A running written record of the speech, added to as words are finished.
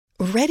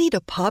Ready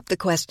to pop the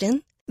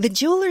question? The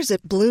jewelers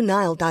at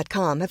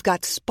BlueNile.com have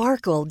got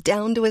sparkle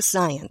down to a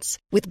science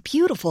with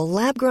beautiful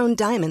lab-grown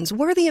diamonds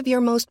worthy of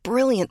your most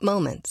brilliant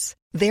moments.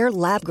 Their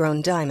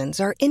lab-grown diamonds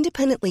are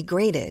independently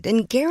graded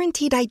and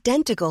guaranteed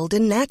identical to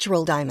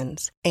natural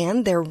diamonds,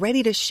 and they're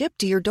ready to ship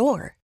to your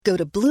door. Go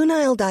to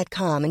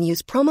BlueNile.com and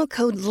use promo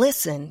code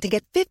LISTEN to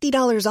get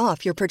 $50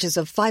 off your purchase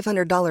of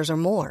 $500 or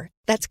more.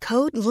 That's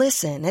code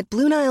LISTEN at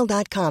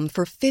BlueNile.com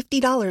for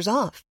 $50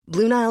 off.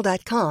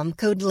 BlueNile.com,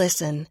 code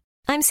LISTEN.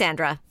 I'm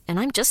Sandra, and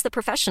I'm just the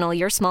professional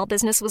your small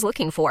business was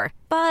looking for.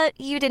 But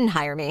you didn't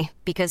hire me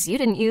because you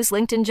didn't use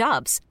LinkedIn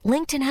Jobs.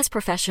 LinkedIn has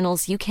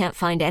professionals you can't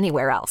find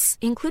anywhere else,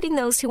 including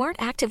those who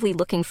aren't actively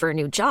looking for a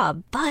new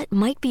job, but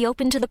might be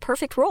open to the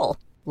perfect role,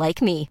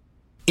 like me.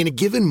 In a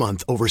given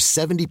month, over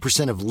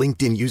 70% of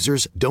LinkedIn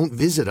users don't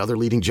visit other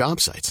leading job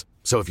sites.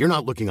 So if you're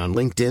not looking on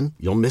LinkedIn,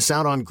 you'll miss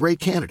out on great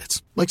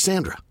candidates like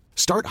Sandra.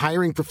 Start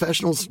hiring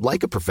professionals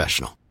like a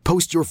professional.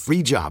 Post your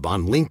free job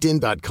on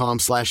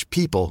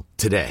linkedin.com/people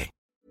today.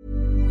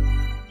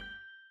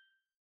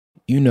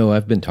 You know,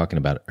 I've been talking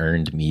about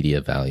earned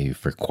media value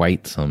for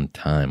quite some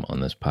time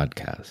on this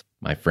podcast.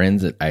 My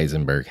friends at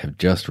Eisenberg have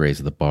just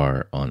raised the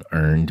bar on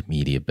earned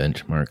media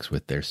benchmarks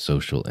with their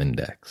social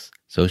index.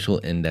 Social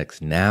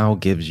Index now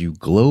gives you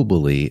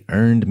globally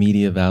earned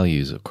media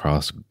values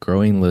across a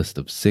growing list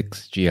of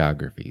 6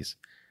 geographies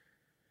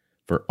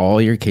for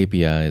all your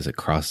KPIs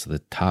across the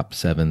top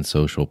 7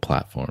 social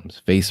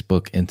platforms: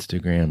 Facebook,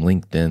 Instagram,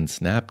 LinkedIn,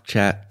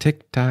 Snapchat,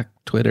 TikTok,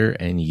 Twitter,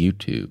 and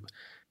YouTube.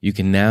 You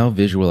can now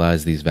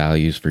visualize these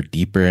values for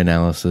deeper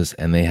analysis,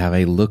 and they have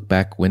a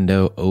look-back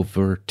window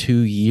over 2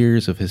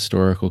 years of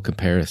historical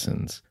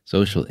comparisons.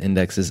 Social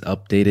Index is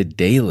updated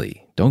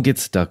daily. Don't get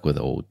stuck with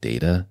old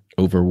data.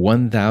 Over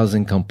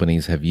 1,000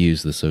 companies have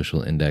used the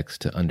Social Index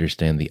to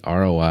understand the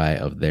ROI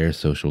of their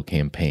social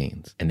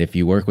campaigns. And if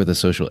you work with a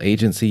social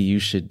agency, you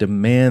should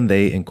demand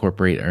they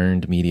incorporate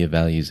earned media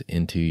values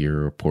into your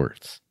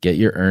reports. Get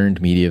your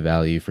earned media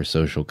value for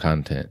social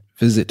content.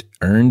 Visit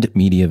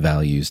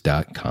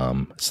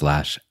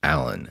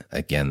earnedmediavalues.com/Alan.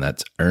 Again,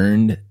 that's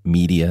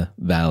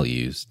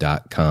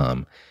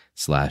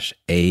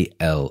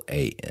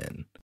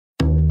earnedmediavalues.com/ALAN.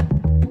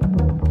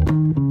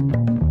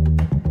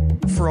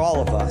 For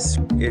all of us,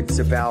 it's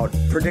about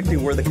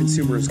predicting where the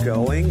consumer is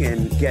going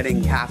and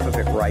getting half of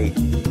it right.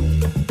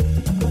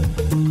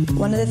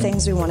 One of the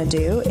things we want to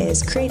do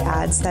is create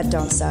ads that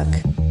don't suck.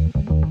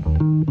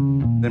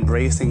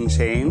 Embracing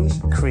change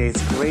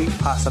creates great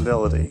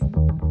possibility.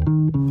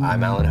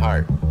 I'm Alan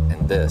Hart,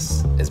 and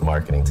this is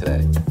Marketing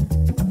Today.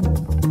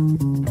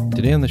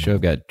 Today on the show,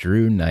 I've got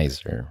Drew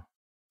Neisser.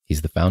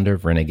 He's the founder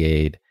of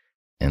Renegade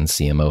and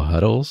CMO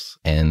Huddles,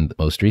 and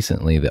most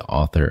recently, the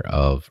author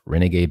of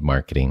Renegade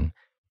Marketing,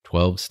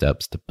 12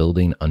 Steps to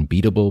Building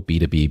Unbeatable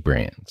B2B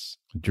Brands.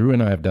 Drew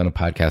and I have done a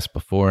podcast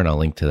before, and I'll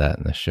link to that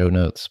in the show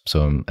notes.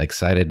 So I'm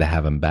excited to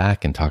have him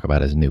back and talk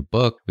about his new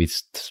book. We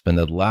spend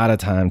a lot of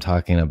time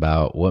talking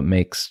about what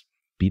makes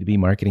B2B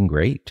marketing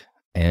great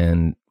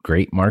and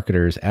great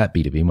marketers at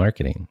B2B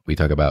marketing. We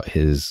talk about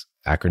his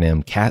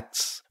acronym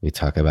CATS. We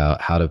talk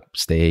about how to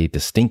stay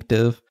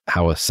distinctive,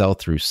 how to sell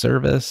through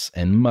service,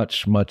 and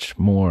much, much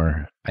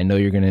more. I know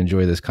you're going to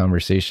enjoy this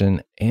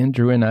conversation.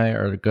 Andrew and I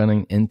are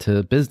going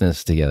into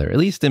business together, at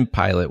least in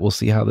pilot. We'll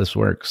see how this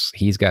works.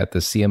 He's got the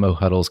CMO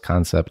Huddles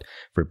concept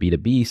for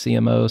B2B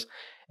CMOs,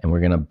 and we're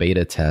going to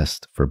beta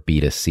test for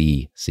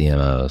B2C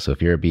CMOs. So if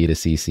you're a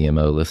B2C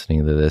CMO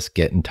listening to this,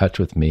 get in touch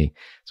with me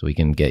so we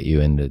can get you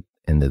into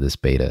this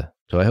beta.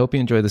 So I hope you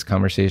enjoy this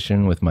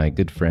conversation with my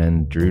good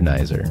friend, Drew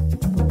Neisser.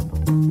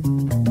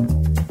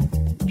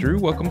 Drew,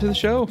 welcome to the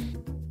show.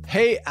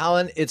 Hey,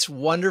 Alan, it's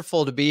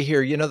wonderful to be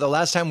here. You know, the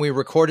last time we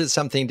recorded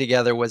something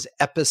together was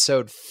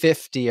episode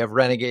 50 of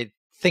Renegade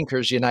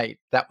Thinkers Unite.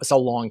 That was a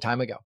long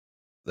time ago.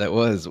 That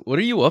was. What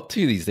are you up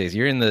to these days?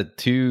 You're in the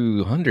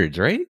 200s,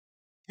 right?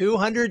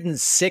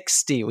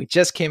 260. We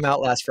just came out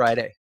last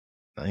Friday.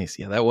 Nice.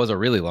 Yeah, that was a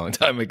really long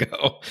time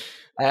ago.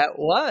 That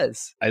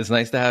was. It's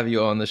nice to have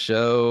you on the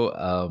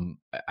show.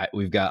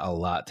 We've got a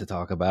lot to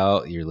talk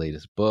about, your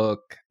latest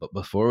book. But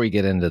before we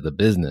get into the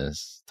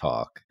business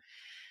talk,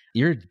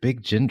 you're a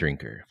big gin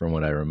drinker from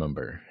what I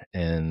remember.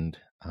 And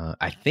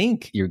I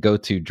think your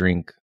go-to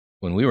drink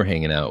when we were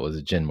hanging out was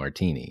a gin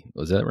martini.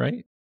 Was that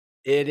right?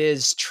 It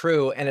is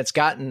true. And it's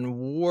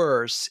gotten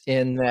worse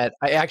in that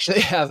I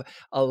actually have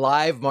a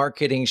live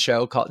marketing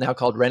show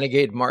called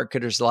Renegade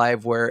Marketers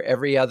Live, where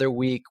every other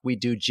week we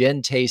do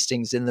gin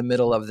tastings in the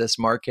middle of this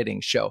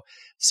marketing show.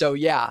 So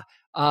yeah,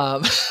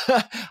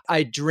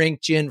 I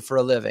drink gin for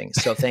a living.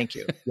 So thank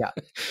you. Yeah.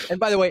 And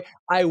by the way,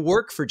 I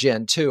work for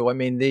gin too. I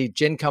mean, the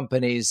gin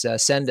companies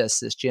send us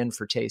this gin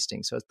for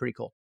tasting. So it's pretty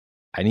cool.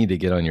 I need to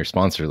get on your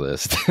sponsor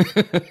list.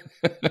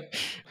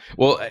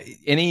 Well,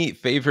 any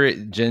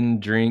favorite gin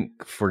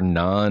drink for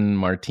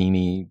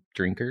non-martini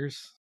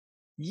drinkers?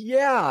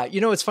 Yeah.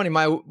 You know, it's funny.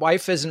 My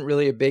wife isn't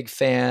really a big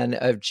fan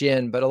of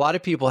gin, but a lot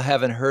of people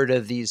haven't heard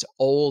of these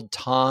Old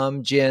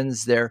Tom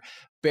gins. They're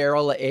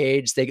barrel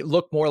aged. They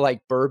look more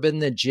like bourbon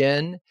than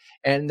gin.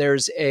 And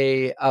there's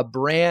a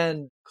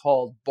brand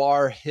called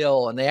Bar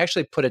Hill, and they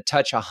actually put a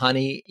touch of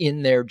honey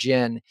in their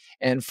gin.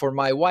 And for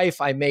my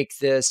wife, I make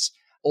this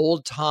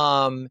Old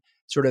Tom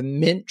sort of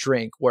mint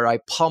drink where I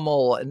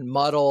pummel and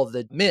muddle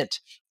the mint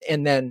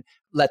and then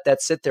let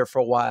that sit there for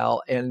a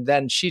while. And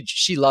then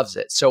she loves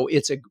it. So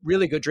it's a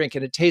really good drink,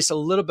 and it tastes a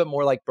little bit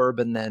more like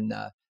bourbon than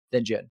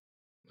gin.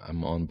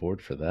 I'm on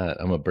board for that.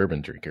 I'm a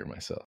bourbon drinker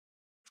myself.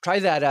 Try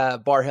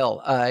that Bar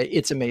Hill.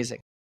 It's amazing.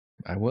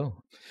 I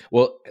will.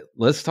 Well,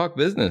 let's talk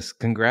business.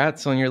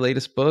 Congrats on your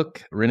latest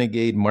book,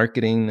 Renegade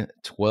Marketing,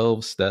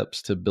 12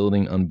 Steps to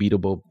Building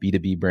Unbeatable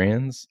B2B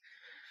Brands.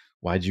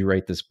 Why'd you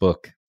write this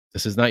book?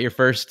 This is not your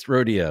first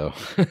rodeo.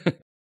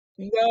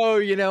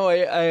 No,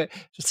 I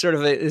just sort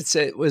of,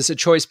 it was a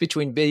choice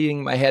between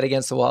beating my head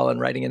against the wall and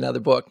writing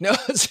another book. No,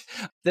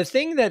 the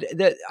thing that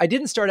I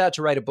didn't start out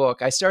to write a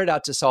book. I started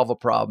out to solve a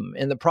problem.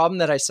 And the problem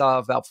that I saw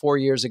about 4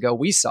 years ago,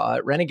 we saw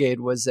at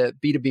Renegade, was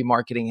that B2B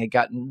marketing had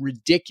gotten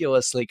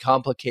ridiculously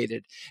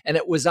complicated. And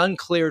it was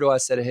unclear to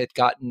us that it had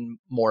gotten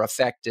more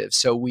effective.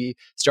 So we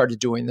started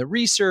doing the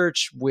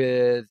research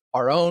with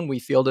our own. We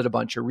fielded a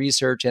bunch of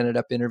research, ended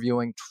up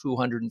interviewing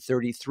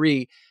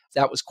 233.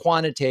 That was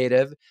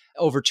quantitative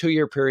over a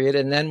 2-year period.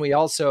 And then we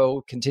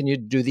also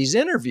continued to do these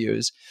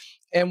interviews.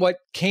 And what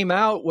came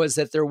out was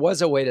that there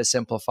was a way to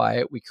simplify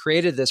it. We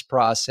created this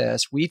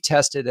process. We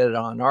tested it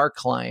on our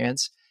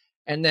clients.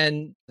 And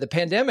then the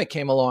pandemic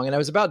came along, and I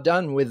was about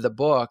done with the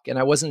book, and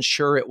I wasn't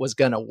sure it was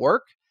going to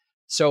work.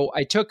 So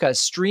I took a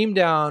streamed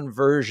down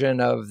version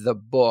of the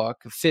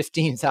book,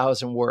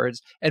 15,000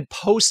 words, and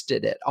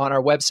posted it on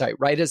our website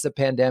right as the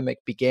pandemic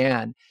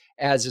began,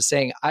 as a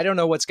saying, I don't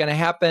know what's going to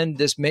happen.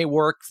 This may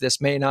work,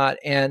 this may not.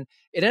 And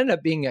it ended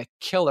up being a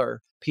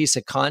killer piece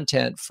of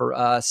content for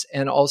us,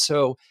 and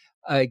also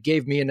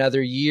gave me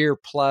another year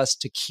plus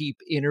to keep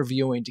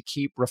interviewing, to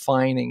keep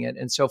refining it.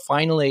 And so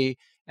finally,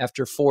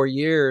 after 4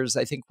 years,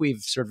 I think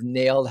we've sort of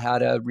nailed how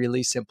to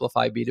really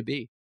simplify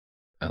B2B.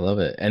 I love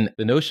it. And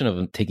the notion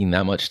of taking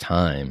that much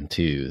time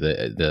to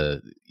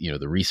the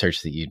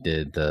research that you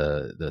did,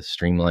 the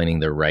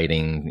streamlining, the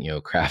writing,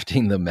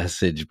 crafting the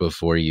message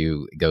before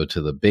you go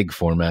to the big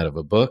format of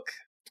a book.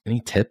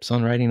 Any tips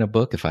on writing a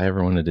book if I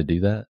ever wanted to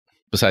do that?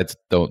 Besides,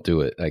 don't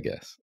do it, I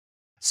guess.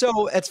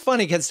 So it's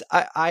funny because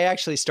I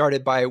actually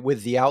started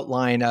with the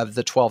outline of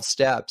the 12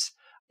 steps.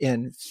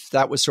 And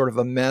that was sort of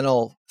a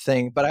mental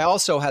thing. But I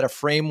also had a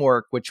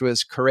framework, which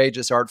was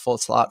courageous, artful,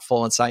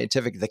 thoughtful, and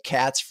scientific, the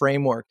CATS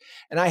framework.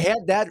 And I had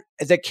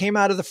that came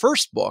out of the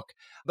first book.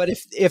 But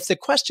if the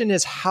question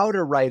is how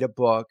to write a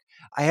book,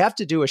 I have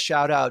to do a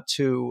shout out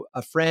to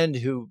a friend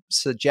who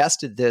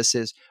suggested this: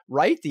 is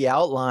write the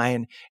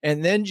outline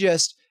and then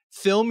just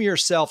film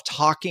yourself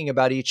talking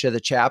about each of the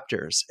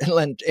chapters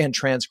and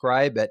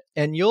transcribe it.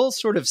 And you'll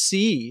sort of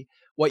see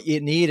what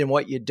you need and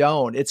what you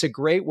don't. It's a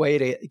great way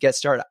to get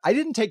started. I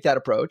didn't take that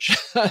approach,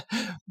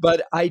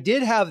 but I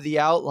did have the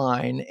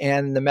outline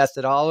and the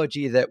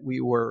methodology that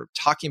we were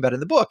talking about in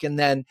the book, and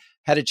then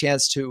had a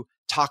chance to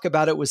talk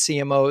about it with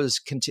CMOs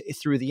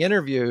through the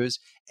interviews,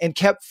 and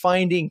kept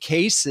finding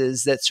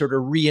cases that sort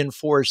of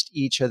reinforced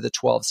each of the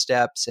 12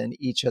 steps and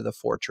each of the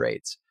 4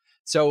 traits.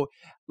 So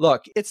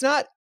look, it's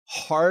not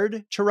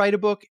hard to write a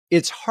book.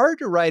 It's hard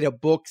to write a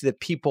book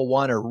that people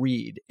want to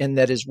read and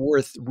that is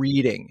worth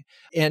reading.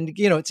 And,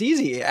 it's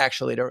easy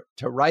actually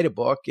to write a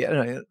book.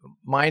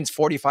 Mine's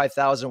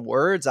 45,000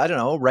 words. I don't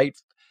know,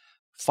 write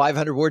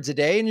 500 words a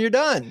day and you're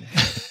done.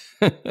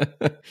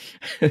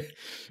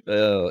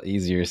 Well,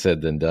 easier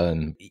said than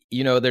done.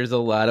 There's a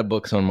lot of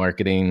books on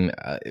marketing.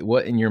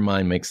 What in your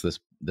mind makes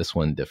this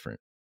one different?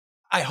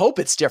 I hope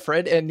it's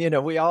different. And,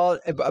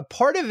 a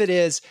part of it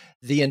is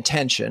the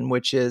intention,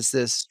 which is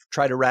this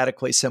try to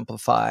radically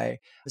simplify.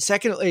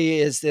 Secondly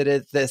is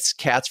that this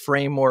CATS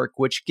framework,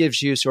 which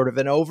gives you sort of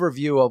an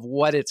overview of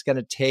what it's going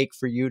to take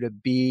for you to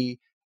be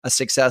a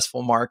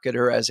successful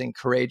marketer, as in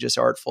courageous,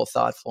 artful,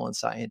 thoughtful, and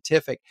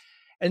scientific.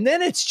 And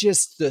then it's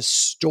just the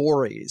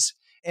stories.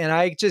 And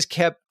I just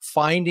kept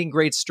finding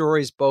great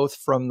stories, both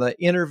from the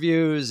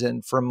interviews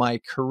and from my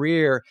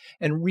career,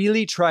 and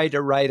really tried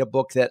to write a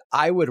book that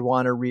I would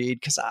want to read,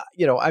 because,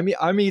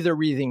 I'm either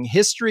reading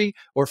history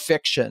or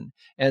fiction.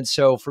 And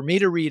so for me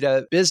to read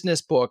a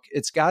business book,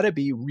 it's got to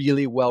be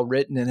really well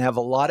written and have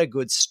a lot of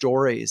good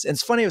stories. And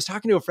it's funny, I was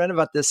talking to a friend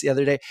about this the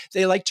other day.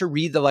 They like to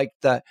read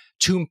the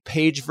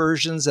 2-page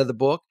versions of the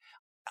book.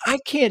 I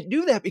can't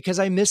do that because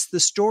I miss the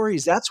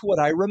stories. That's what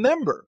I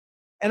remember.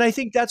 And I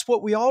think that's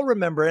what we all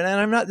remember.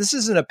 And this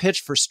isn't a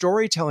pitch for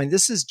storytelling.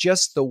 This is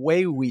just the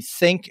way we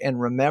think and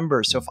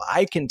remember. So if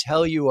I can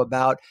tell you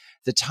about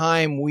the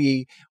time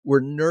we were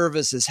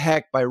nervous as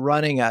heck by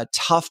running a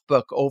tough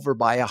book over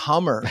by a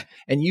Hummer,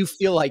 and you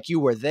feel like you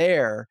were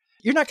there,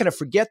 you're not going to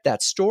forget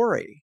that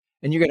story.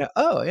 And you're going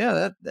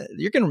to,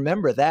 you're going to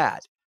remember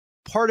that.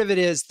 Part of it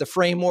is the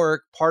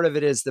framework. Part of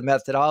it is the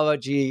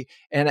methodology.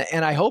 And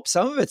I hope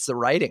some of it's the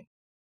writing.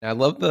 I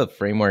love the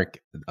framework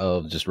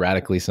of just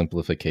radically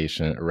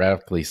simplifying.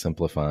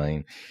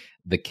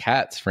 The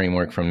CATS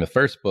framework from the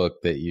first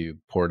book that you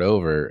poured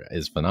over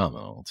is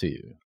phenomenal too.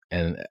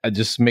 And I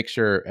just make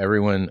sure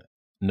everyone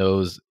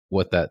knows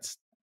what that's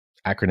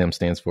acronym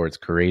stands for, it's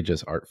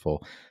courageous,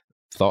 artful,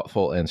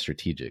 thoughtful, and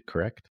strategic,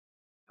 correct?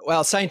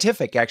 Well,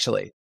 scientific,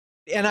 actually.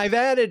 And I've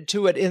added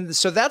to it.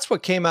 So that's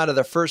what came out of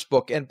the first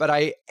book. But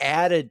I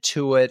added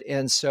to it.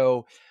 And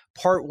so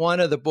part one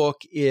of the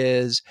book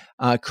is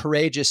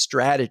courageous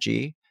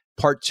strategy.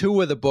 Part two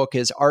of the book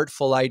is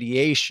artful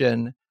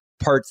ideation.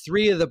 Part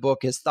three of the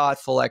book is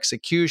thoughtful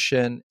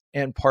execution.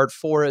 And part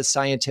four is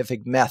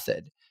scientific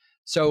method.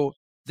 So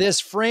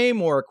this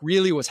framework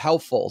really was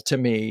helpful to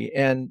me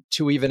and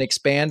to even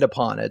expand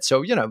upon it.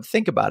 So,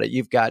 think about it.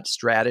 You've got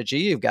strategy,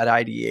 you've got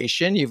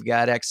ideation, you've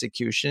got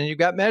execution, you've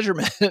got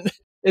measurement.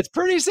 It's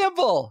pretty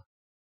simple.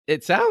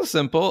 It sounds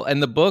simple,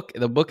 and the book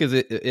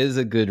is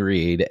a good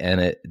read, and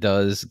it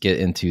does get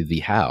into the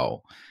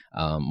how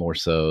more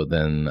so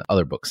than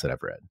other books that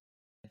I've read.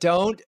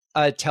 Don't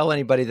tell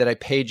anybody that I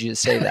paid you to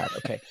say that.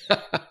 Okay.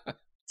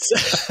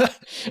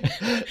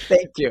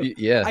 Thank you.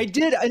 Yeah, I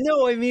did. I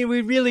know. I mean,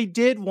 we really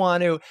did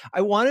want to.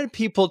 I wanted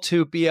people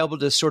to be able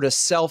to sort of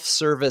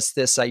self-service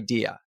this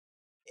idea,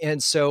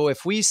 and so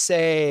if we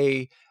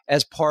say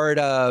as part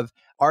of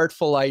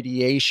artful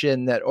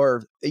ideation that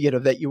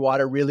you ought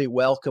to really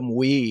welcome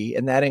we,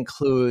 and that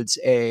includes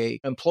a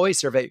employee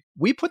survey.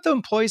 We put the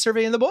employee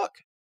survey in the book.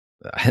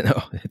 I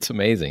know, it's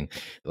amazing.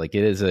 Like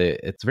it's a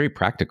very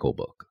practical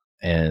book.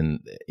 And,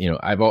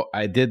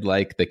 I did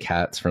like the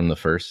CATS from the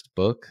first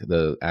book,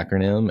 the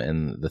acronym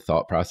and the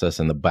thought process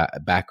and the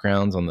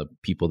backgrounds on the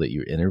people that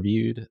you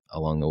interviewed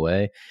along the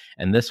way.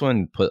 And this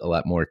one put a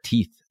lot more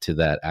teeth to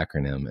that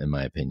acronym, in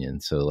my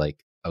opinion. So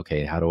like,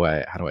 okay, how do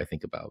I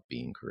think about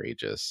being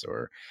courageous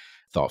or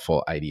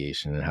thoughtful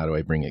ideation, and how do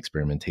I bring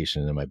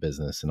experimentation into my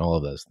business and all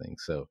of those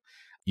things? So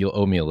you'll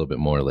owe me a little bit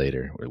more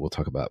later. We'll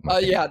talk about my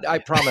yeah, I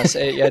promise.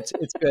 It's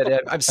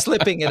good. I'm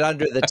slipping it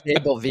under the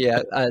table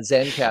via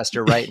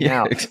Zencastr right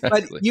now.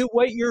 Exactly. But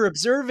what you're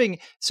observing,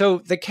 so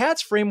the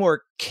CATS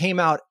framework came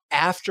out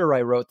after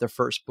I wrote the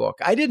first book.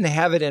 I didn't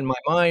have it in my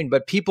mind,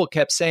 but people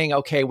kept saying,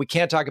 okay, we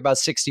can't talk about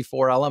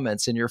 64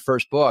 elements in your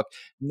first book.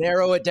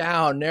 Narrow it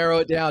down.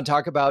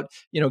 Talk about,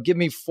 give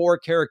me 4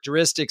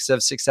 characteristics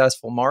of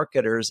successful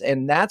marketers.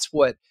 And that's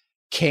what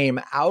came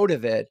out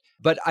of it.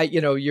 But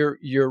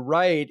you're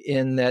right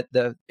in that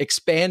the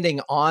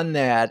expanding on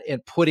that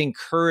and putting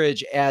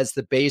courage as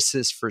the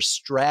basis for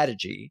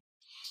strategy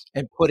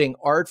and putting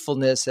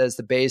artfulness as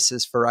the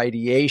basis for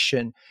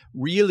ideation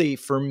really,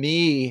 for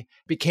me,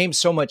 became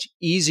so much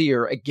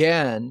easier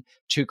again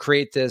to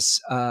create this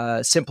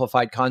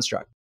simplified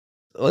construct.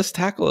 Let's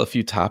tackle a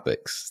few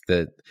topics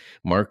that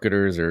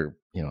marketers are,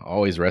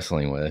 always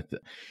wrestling with.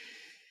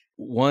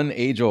 One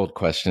age-old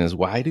question is,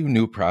 why do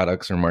new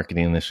products or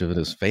marketing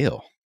initiatives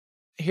fail?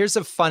 Here's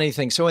a funny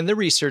thing. So in the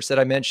research that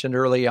I mentioned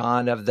early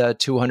on of the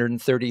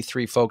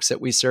 233 folks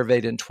that we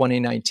surveyed in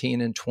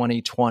 2019 and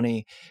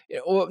 2020,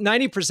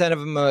 90% of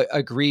them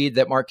agreed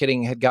that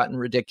marketing had gotten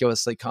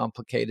ridiculously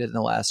complicated in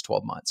the last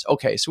 12 months.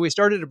 Okay, so we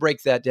started to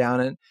break that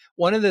down. And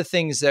one of the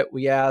things that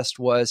we asked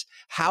was,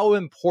 how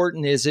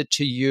important is it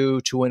to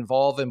you to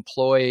involve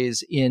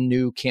employees in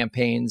new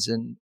campaigns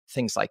and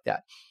things like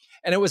that?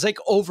 And it was like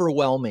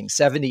overwhelming.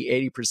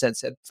 70, 80%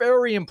 said,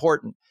 very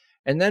important.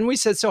 And then we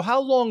said, so how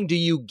long do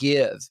you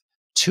give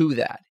to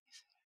that?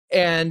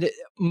 And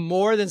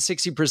more than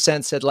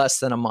 60% said less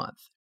than a month.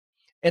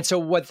 And so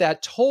what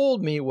that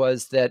told me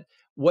was that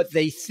what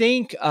they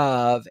think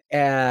of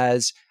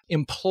as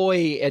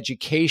employee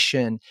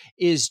education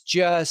is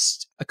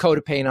just a coat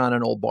of paint on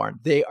an old barn.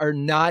 They are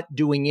not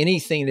doing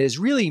anything that is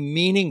really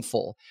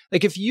meaningful.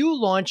 Like if you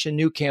launch a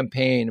new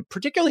campaign,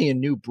 particularly a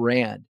new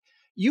brand,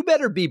 you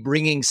better be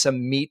bringing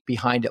some meat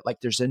behind it,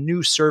 like there's a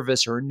new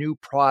service or a new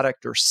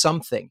product or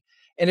something.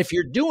 And if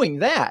you're doing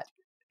that,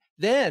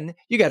 then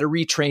you got to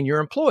retrain your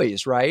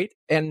employees, right?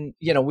 And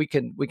we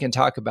can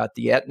talk about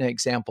the Aetna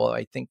example.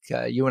 I think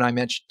you and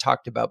I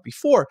talked about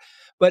before,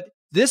 but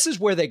this is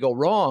where they go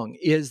wrong.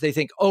 Is they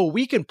think, oh,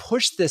 we can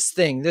push this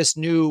thing, this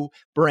new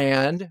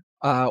brand,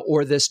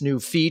 or this new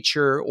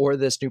feature, or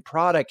this new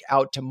product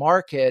out to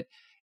market,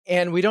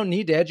 and we don't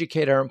need to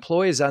educate our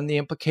employees on the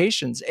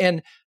implications.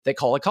 And they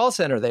call a call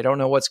center. They don't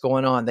know what's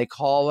going on. They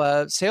call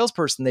a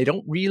salesperson.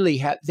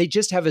 They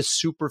just have a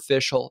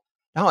superficial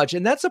knowledge.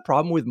 And that's the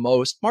problem with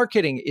most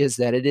marketing, is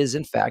that it is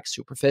in fact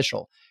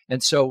superficial.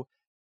 And so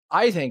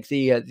I think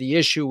the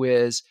issue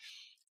is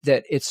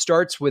that it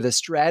starts with a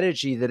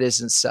strategy that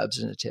isn't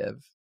substantive.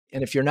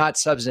 And if you're not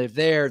substantive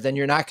there, then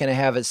you're not going to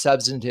have a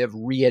substantive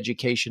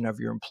re-education of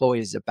your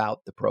employees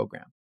about the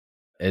program.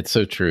 It's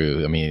so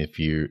true. I mean, if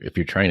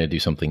you're trying to do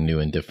something new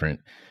and different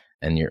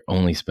and you're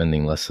only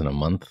spending less than a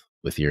month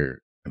with your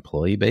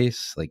employee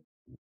base, like,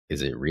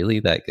 is it really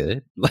that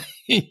good?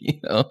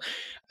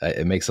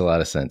 It makes a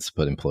lot of sense to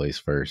put employees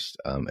first,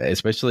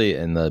 especially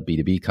in the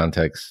B2B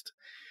context.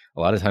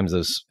 A lot of times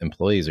those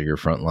employees are your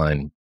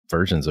frontline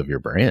versions of your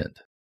brand.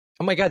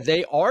 Oh my God,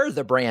 they are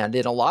the brand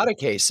in a lot of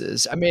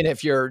cases. I mean,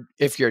 if you're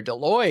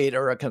Deloitte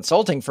or a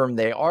consulting firm,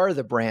 they are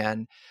the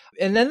brand.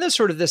 And then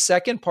the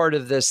second part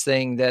of this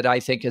thing that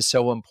I think is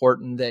so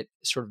important that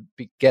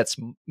gets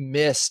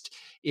missed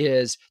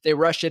is they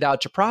rush it out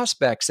to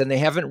prospects and they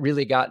haven't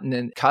really gotten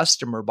in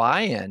customer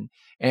buy-in.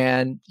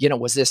 And,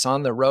 was this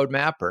on the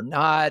roadmap or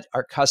not?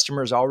 Are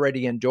customers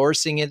already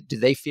endorsing it? Do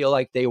they feel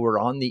like they were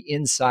on the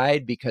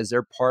inside because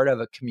they're part of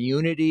a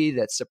community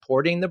that's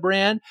supporting the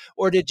brand?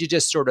 Or did you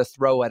just sort of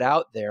throw it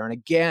out there? And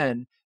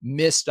again,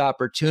 missed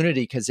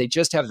opportunity because they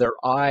just have their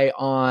eye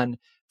on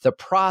the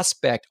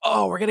prospect.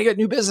 Oh, we're going to get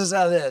new business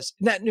out of this,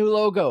 net new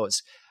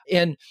logos.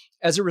 And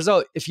as a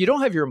result, if you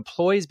don't have your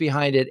employees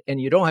behind it and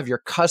you don't have your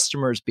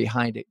customers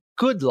behind it,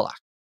 good luck.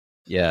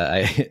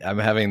 Yeah, I'm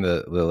having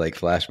the like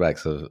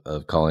flashbacks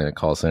of calling a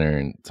call center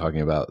and talking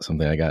about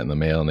something I got in the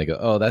mail, and they go,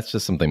 "Oh, that's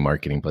just something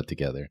marketing put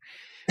together."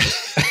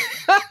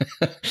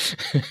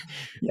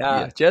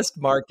 Yeah, just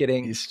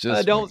marketing. It's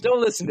just don't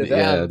listen to them.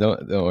 Yeah,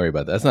 don't worry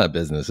about that. That's not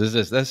business.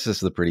 That's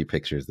just the pretty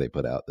pictures they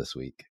put out this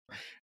week.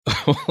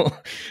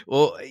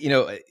 Well,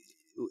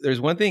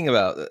 there's one thing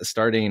about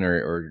starting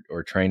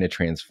or trying to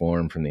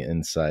transform from the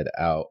inside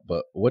out,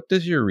 but what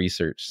does your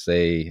research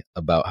say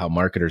about how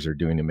marketers are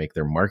doing to make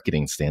their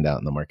marketing stand out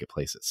in the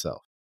marketplace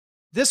itself?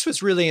 This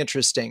was really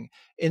interesting.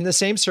 In the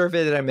same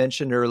survey that I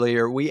mentioned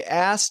earlier, we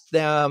asked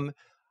them,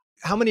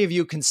 how many of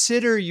you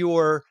consider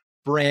your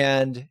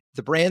brand,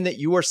 the brand that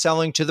you are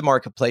selling to the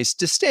marketplace,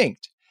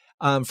 distinct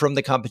from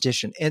the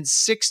competition? And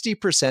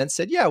 60%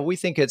 said, yeah, we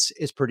think it's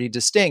pretty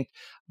distinct.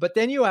 But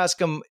then you ask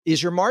them,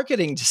 is your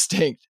marketing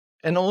distinct?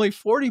 And only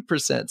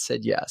 40%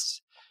 said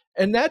yes.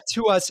 And that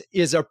to us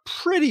is a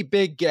pretty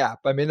big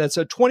gap. I mean, that's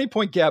a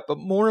 20-point gap. But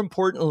more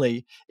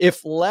importantly,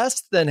 if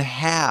less than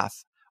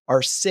half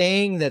are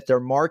saying that their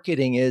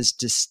marketing is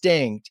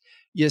distinct,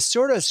 you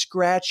sort of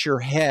scratch your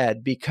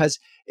head because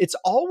it's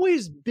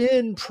always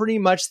been pretty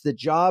much the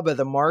job of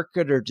the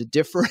marketer to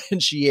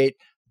differentiate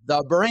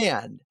the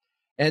brand.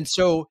 And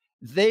so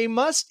they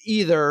must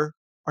either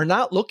are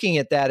not looking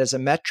at that as a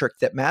metric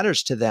that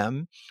matters to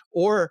them,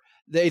 or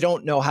they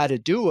don't know how to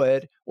do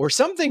it, or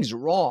something's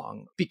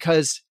wrong,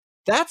 because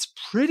that's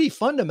pretty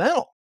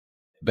fundamental.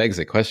 Begs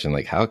the question,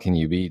 like, how can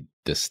you be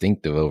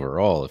distinctive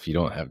overall if you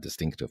don't have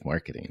distinctive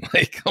marketing?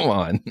 Like, come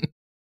on.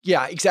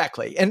 Yeah,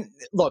 exactly. And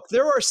look,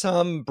 there are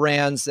some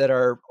brands that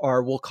are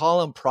we'll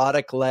call them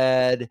product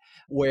led,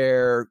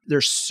 where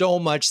there's so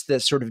much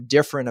that's sort of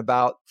different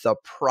about the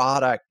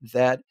product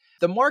that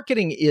the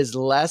marketing is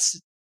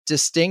less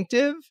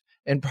distinctive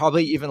and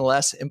probably even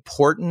less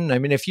important. I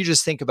mean, if you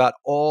just think about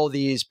all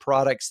these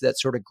products that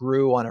sort of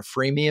grew on a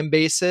freemium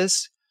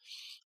basis,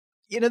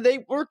 they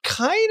were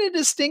kind of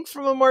distinct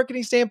from a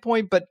marketing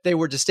standpoint, but they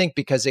were distinct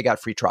because they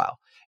got free trial.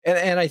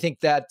 And I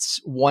think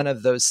that's one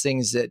of those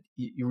things that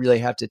you really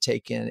have to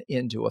take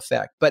into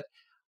effect. But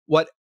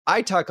what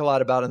I talk a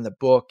lot about in the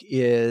book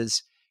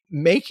is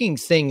making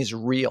things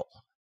real.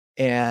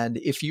 And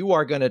if you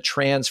are going to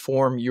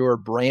transform your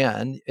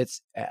brand, it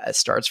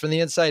starts from the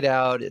inside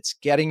out. It's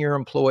getting your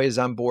employees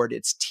on board.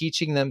 It's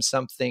teaching them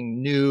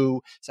something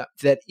new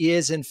that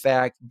is, in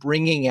fact,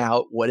 bringing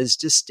out what is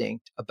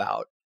distinct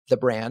about the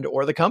brand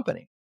or the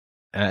company.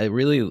 And I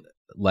really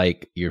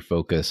like your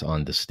focus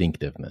on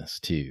distinctiveness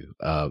too,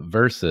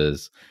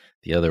 versus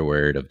the other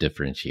word of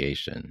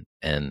differentiation.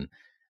 And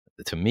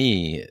to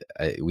me,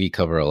 we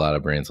cover a lot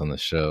of brands on the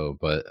show,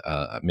 but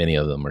many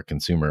of them are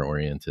consumer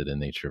oriented in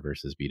nature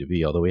versus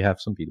B2B, although we have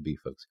some B2B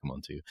folks come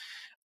on too.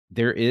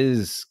 There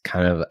is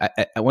kind of,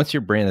 once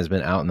your brand has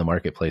been out in the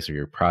marketplace or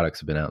your products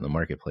have been out in the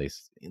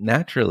marketplace,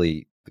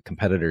 naturally the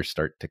competitors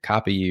start to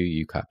copy you,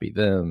 you copy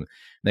them.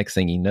 Next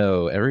thing you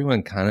know,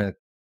 everyone kind of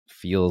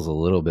feels a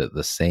little bit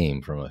the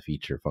same from a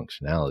feature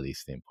functionality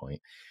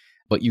standpoint,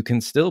 but you can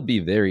still be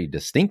very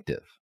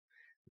distinctive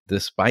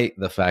despite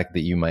the fact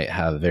that you might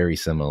have very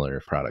similar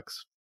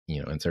products,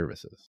 and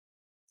services.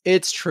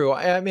 It's true.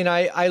 I mean,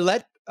 I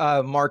let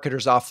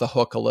marketers off the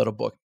hook a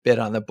little bit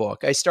on the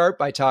book. I start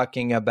by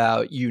talking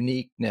about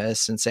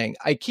uniqueness and saying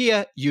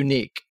IKEA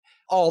unique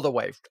all the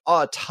way,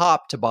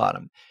 top to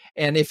bottom.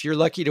 And if you're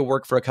lucky to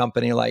work for a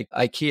company like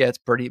IKEA, it's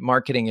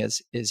marketing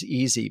is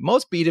easy.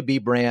 Most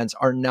B2B brands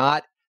are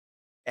not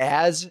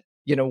as,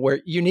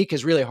 where unique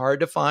is really hard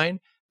to find,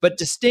 but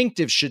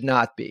distinctive should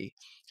not be.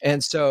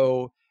 And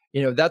so,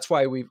 that's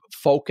why we've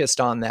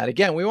focused on that.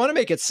 Again, we want to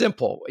make it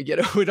simple.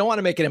 We don't want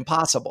to make it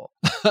impossible.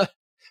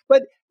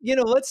 But,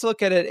 let's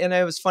look at it. And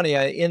it was funny.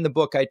 In the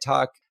book, I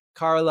talk,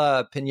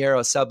 Carla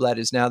Pinheiro Sublett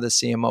is now the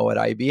CMO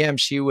at IBM.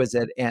 She was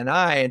at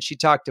NI, and she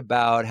talked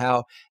about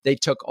how they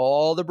took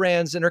all the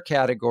brands in her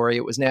category.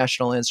 It was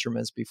National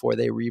Instruments before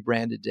they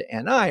rebranded to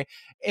NI,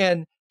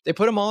 and they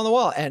put them all on the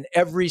wall, and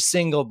every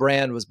single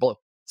brand was blue.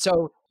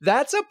 So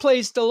that's a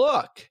place to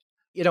look.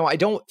 I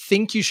don't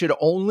think you should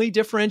only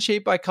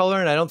differentiate by color,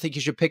 and I don't think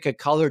you should pick a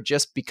color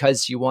just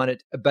because you want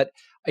it, but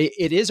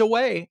it is a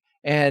way.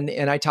 And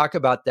I talk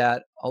about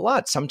that a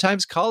lot.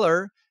 Sometimes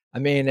color I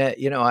mean,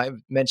 I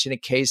mentioned a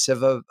case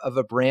of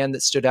a brand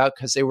that stood out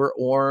because they were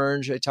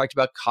orange. I talked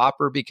about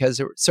copper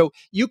because so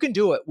you can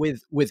do it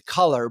with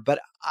color, but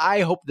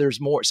I hope there's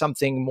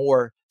something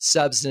more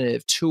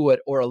substantive to it,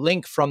 or a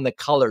link from the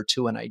color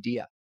to an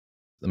idea.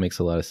 That makes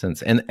a lot of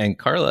sense. And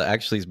Carla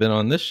actually has been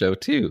on this show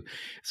too.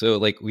 So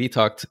like we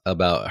talked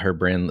about her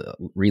brand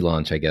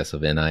relaunch, I guess,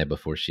 of NI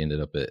before she ended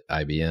up at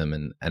IBM.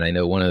 And I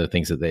know one of the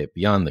things that they,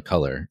 beyond the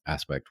color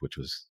aspect, which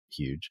was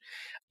huge,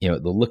 the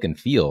look and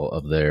feel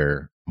of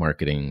their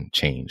marketing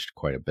changed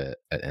quite a bit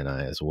at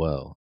NI as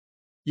well.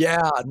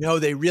 Yeah, no,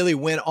 they really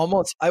went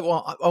almost, I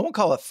won't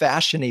call it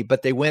fashiony,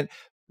 but they went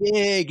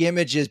big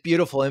images,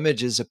 beautiful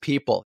images of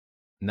people.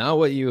 Not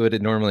what you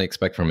would normally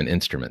expect from an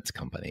instruments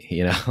company,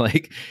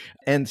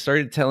 and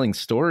started telling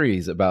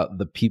stories about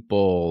the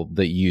people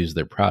that use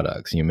their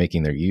products,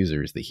 making their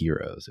users the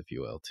heroes, if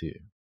you will, too.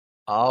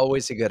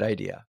 Always a good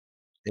idea.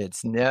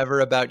 It's never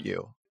about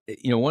you.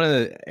 One of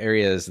the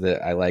areas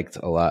that I liked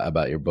a lot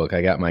about your book,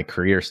 I got my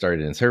career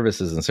started in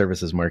services and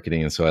services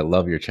marketing. And so I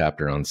love your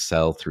chapter on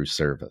sell through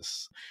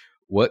service.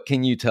 What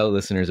can you tell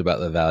listeners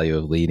about the value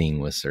of leading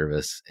with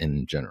service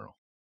in general?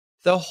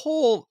 The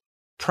whole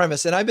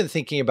premise, and I've been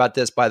thinking about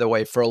this, by the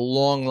way, for a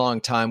long,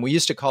 long time. We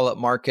used to call it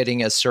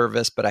marketing as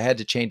service, but I had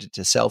to change it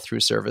to sell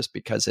through service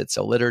because it's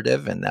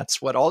alliterative, and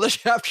that's what all the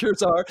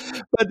chapters are.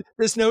 But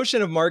this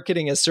notion of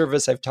marketing as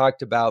service I've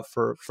talked about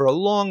for a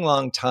long,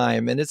 long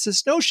time. And it's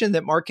this notion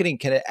that marketing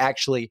can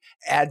actually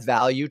add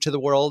value to the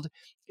world.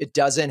 It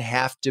doesn't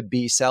have to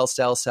be sell,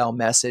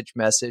 message.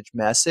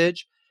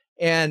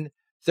 And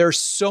there's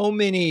so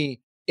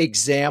many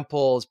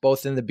examples,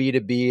 both in the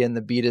B2B and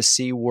the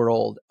B2C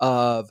world,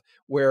 of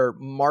where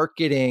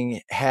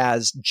marketing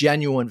has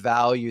genuine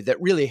value that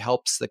really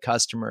helps the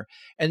customer.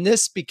 And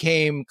this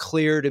became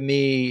clear to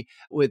me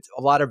with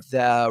a lot of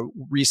the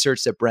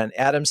research that Brent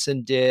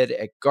Adamson did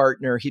at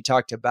Gartner. He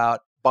talked about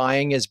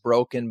buying is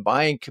broken,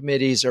 buying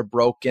committees are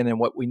broken. And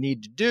what we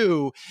need to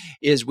do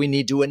is we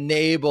need to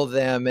enable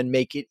them and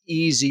make it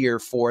easier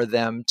for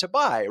them to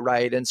buy,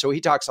 right? And so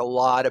he talks a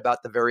lot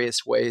about the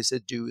various ways to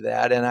do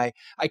that. And I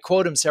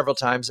quote him several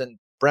times, and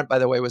Brent, by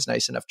the way, was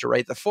nice enough to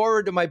write the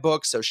foreword to my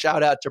book. So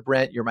shout out to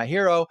Brent, you're my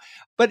hero.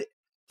 But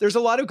there's a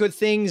lot of good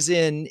things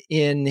in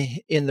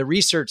the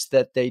research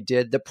that they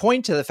did that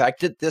point to the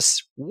fact that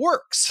this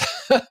works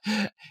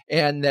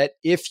and that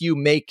if you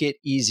make it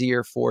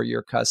easier for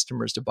your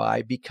customers to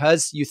buy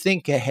because you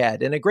think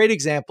ahead. And a great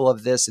example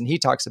of this, and he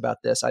talks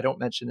about this, I don't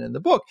mention it in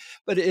the book,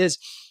 but it is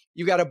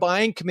you got a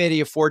buying committee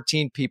of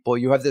 14 people.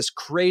 You have this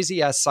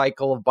crazy ass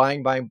cycle of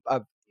buying,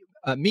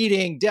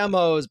 meeting,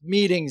 demos,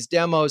 meetings,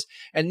 demos,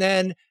 and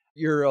then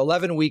you're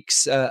 11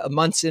 weeks,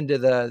 months into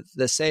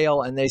the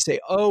sale, and they say,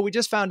 oh, we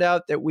just found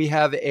out that we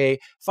have a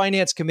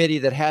finance committee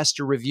that has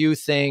to review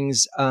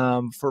things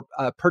for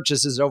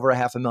purchases over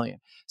 $500,000.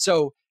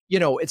 So,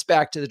 it's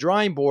back to the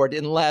drawing board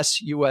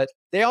unless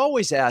they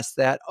always ask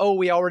that, oh,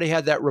 we already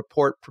had that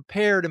report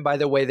prepared. And by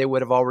the way, they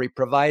would have already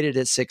provided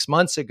it 6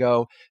 months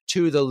ago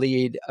to the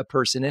lead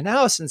person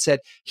in-house and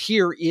said,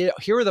 here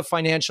are the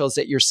financials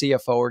that your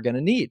CFO are going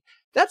to need.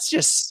 That's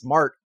just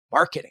smart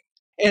marketing.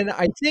 And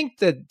I think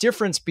the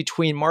difference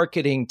between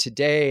marketing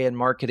today and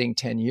marketing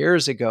 10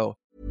 years ago.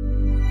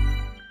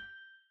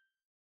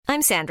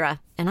 I'm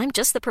Sandra, and I'm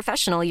just the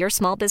professional your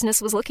small business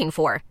was looking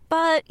for.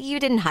 But you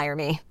didn't hire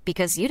me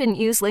because you didn't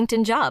use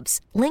LinkedIn Jobs.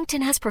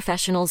 LinkedIn has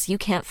professionals you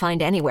can't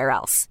find anywhere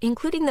else,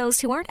 including those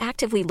who aren't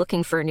actively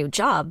looking for a new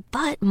job,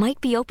 but might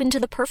be open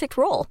to the perfect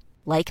role,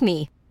 like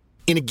me.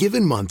 In a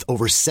given month,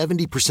 over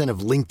 70% of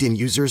LinkedIn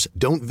users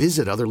don't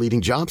visit other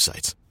leading job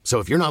sites. So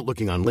if you're not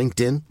looking on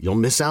LinkedIn, you'll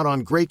miss out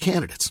on great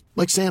candidates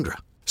like Sandra.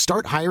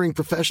 Start hiring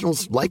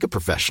professionals like a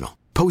professional.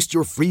 Post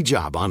your free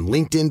job on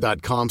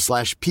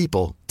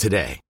linkedin.com/people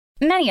today.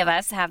 Many of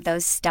us have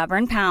those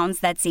stubborn pounds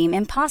that seem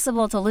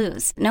impossible to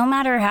lose, no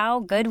matter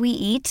how good we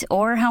eat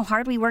or how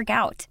hard we work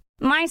out.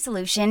 My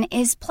solution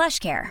is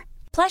PlushCare.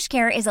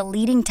 PlushCare is a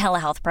leading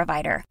telehealth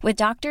provider with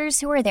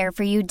doctors who are there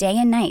for you day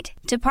and night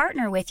to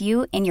partner with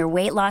you in your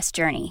weight loss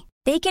journey.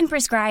 They can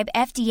prescribe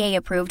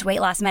FDA-approved weight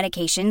loss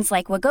medications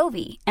like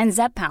Wegovy and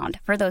Zepbound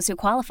for those who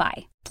qualify.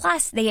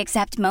 Plus, they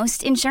accept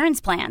most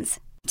insurance plans.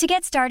 To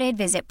get started,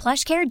 visit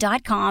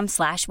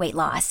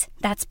plushcare.com/weightloss.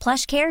 That's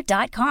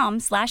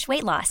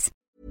plushcare.com/weightloss.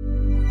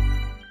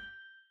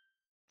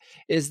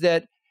 Is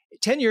that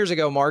 10 years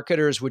ago,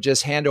 marketers would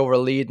just hand over a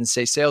lead and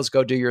say, sales,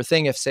 go do your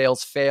thing. If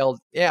sales failed,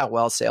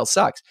 sales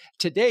sucks.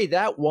 Today,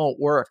 that won't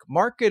work.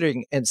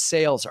 Marketing and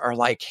sales are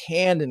like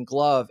hand in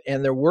glove,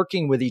 and they're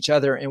working with each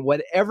other. And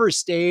whatever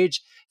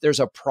stage there's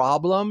a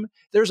problem,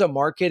 there's a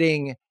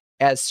marketing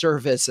as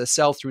service, a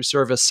sell through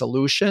service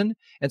solution.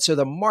 And so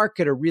the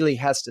marketer really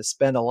has to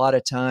spend a lot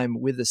of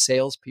time with the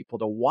salespeople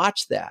to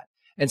watch that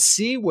and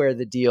see where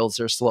the deals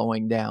are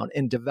slowing down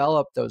and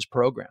develop those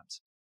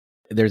programs.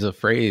 There's a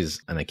phrase,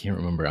 and I can't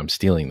remember, I'm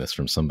stealing this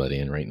from somebody,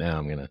 and right now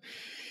I'm going to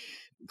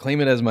claim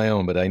it as my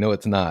own, but I know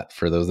it's not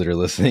for those that are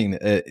listening.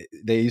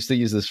 They used to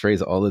use this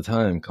phrase all the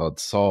time called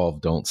solve,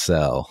 don't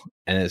sell.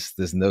 And it's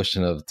this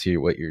notion of to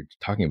what you're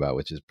talking about,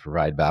 which is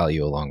provide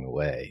value along the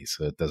way.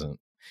 So it doesn't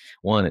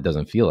one, it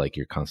doesn't feel like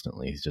you're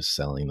constantly just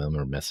selling them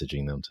or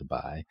messaging them to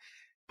buy,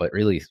 but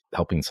really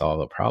helping solve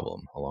a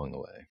problem along the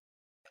way.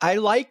 I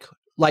like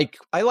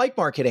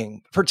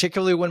marketing,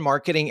 particularly when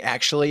marketing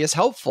actually is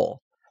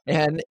helpful.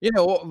 And,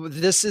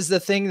 this is the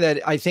thing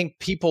that I think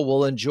people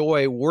will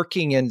enjoy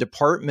working in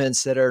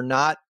departments that are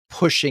not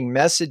pushing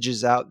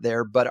messages out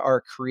there, but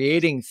are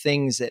creating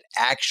things that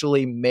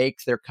actually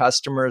make their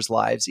customers'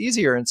 lives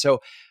easier. And so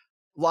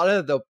a lot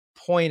of the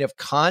point of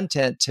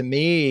content to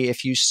me,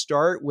 if you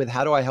start with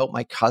how do I help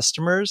my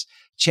customers,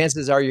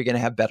 chances are you're going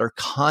to have better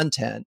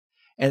content.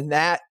 And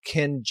that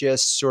can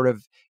just sort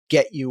of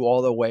get you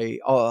all the way,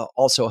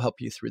 also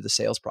help you through the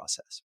sales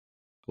process.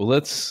 Well,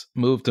 let's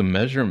move to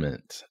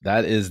measurement.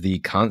 That is the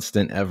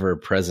constant, ever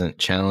present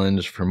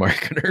challenge for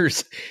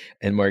marketers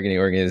and marketing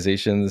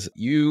organizations.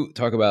 You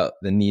talk about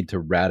the need to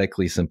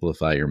radically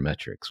simplify your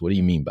metrics. What do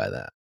you mean by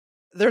that?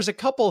 There's a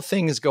couple of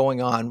things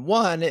going on.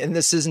 One, and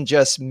this isn't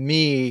just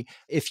me,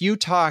 if you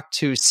talk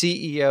to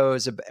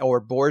CEOs or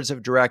boards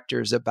of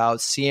directors about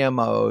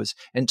CMOs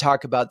and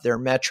talk about their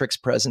metrics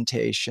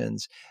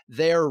presentations,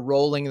 they're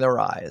rolling their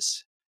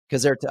eyes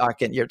because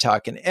you're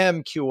talking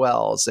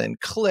MQLs and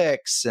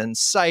clicks and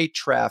site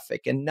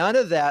traffic, and none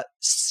of that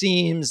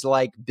seems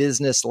like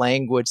business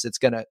language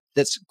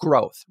that's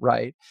growth,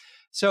 right?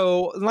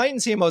 So Light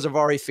and CMOs have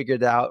already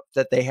figured out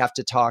that they have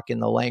to talk in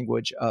the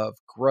language of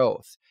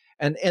growth.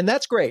 And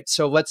that's great.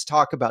 So let's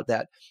talk about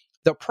that.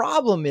 The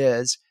problem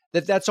is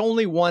that that's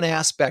only one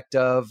aspect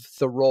of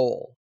the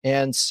role.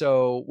 And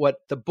so what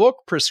the book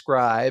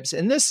prescribes,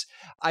 and this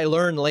I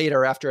learned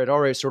later after I'd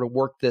already sort of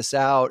worked this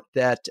out,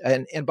 that,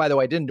 and by the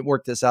way, I didn't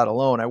work this out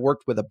alone. I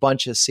worked with a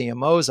bunch of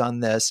CMOs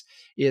on this,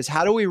 is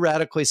how do we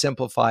radically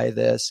simplify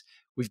this?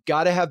 We've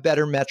got to have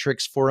better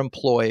metrics for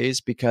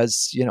employees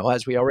because,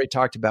 as we already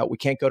talked about, we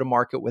can't go to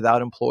market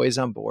without employees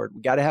on board.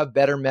 We got to have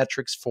better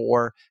metrics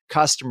for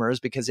customers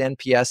because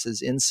NPS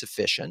is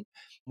insufficient.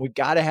 We've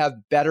got to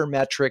have better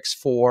metrics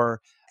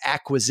for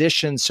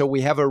acquisition so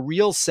we have a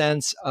real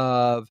sense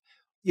of,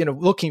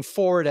 looking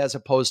forward as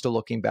opposed to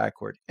looking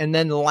backward. And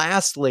then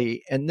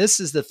lastly, and this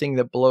is the thing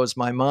that blows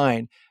my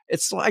mind,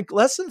 it's like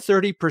less than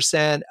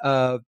 30%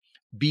 of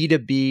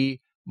B2B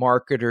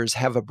marketers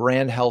have a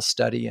brand health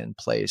study in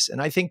place.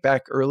 And I think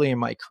back early in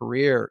my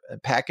career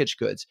at packaged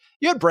goods,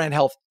 you had brand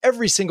health,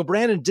 every single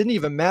brand, and it didn't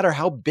even matter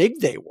how big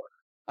they were.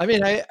 I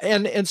mean,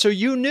 and so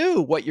you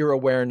knew what your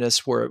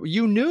awareness were.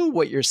 You knew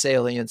what your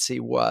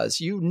saliency was.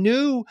 You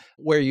knew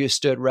where you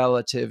stood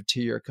relative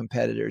to your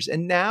competitors.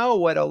 And now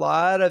what a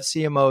lot of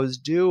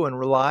CMOs do and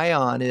rely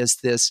on is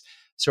this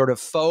sort of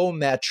faux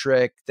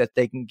metric that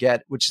they can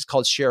get, which is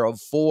called share of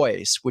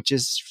voice, which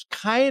is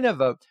kind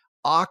of a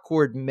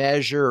awkward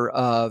measure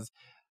of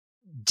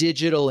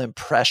digital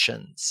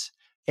impressions.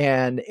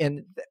 And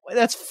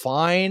that's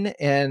fine.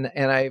 And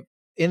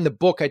in the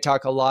book, I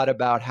talk a lot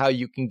about how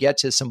you can get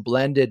to some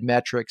blended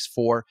metrics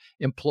for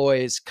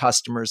employees,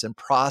 customers, and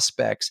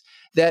prospects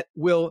that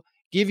will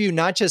give you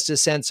not just a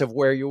sense of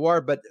where you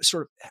are, but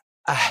sort of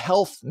a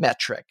health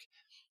metric.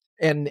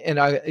 And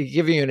I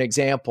give you an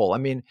example. I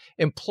mean,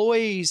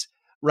 employees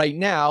right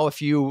now,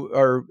 if you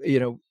are,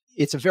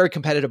 it's a very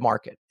competitive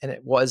market, and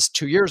it was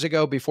 2 years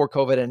ago before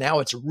COVID, and now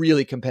it's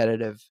really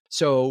competitive.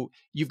 So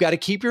you've got to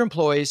keep your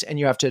employees and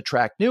you have to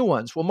attract new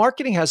ones. Well,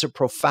 marketing has a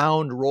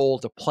profound role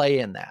to play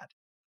in that.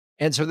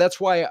 And so that's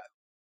why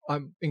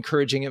I'm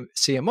encouraging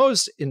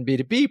CMOs in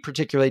B2B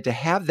particularly to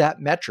have that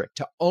metric,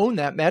 to own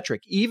that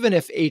metric. Even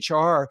if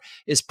HR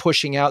is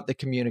pushing out the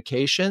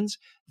communications,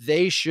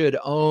 they should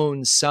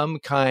own some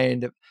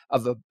kind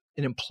of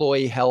an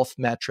employee health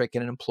metric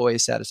and an employee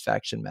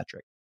satisfaction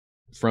metric.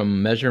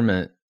 From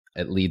measurement,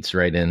 it leads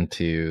right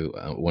into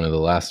one of the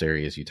last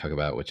areas you talk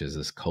about, which is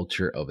this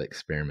culture of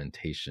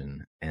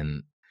experimentation.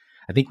 And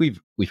I think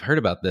we've heard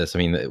about this. I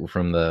mean,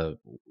 from the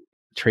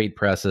trade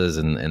presses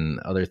and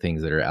other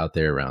things that are out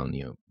there around,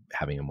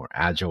 having a more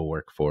agile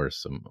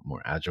workforce, a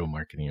more agile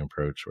marketing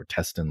approach, or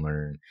test and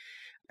learn.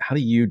 How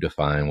do you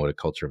define what a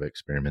culture of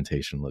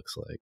experimentation looks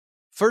like?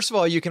 First of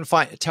all, you can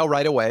tell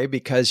right away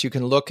because you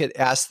can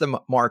ask the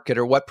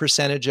marketer what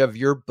percentage of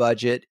your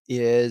budget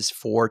is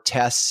for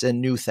tests and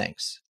new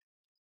things.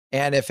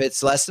 And if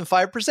it's less than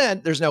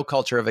 5%, there's no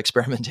culture of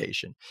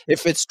experimentation.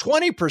 If it's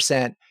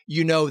 20%,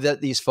 you know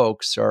that these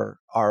folks are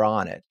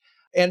on it.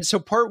 And so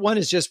part one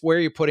is just where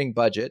you're putting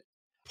budget.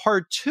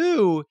 Part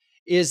two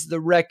is the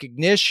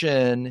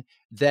recognition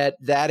that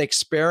that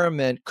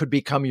experiment could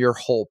become your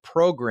whole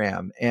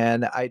program.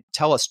 And I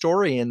tell a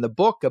story in the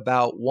book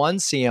about one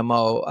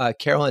CMO,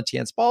 Carolyn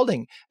Tien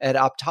Spalding at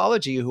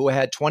Optology, who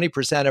had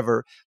 20% of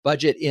her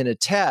budget in a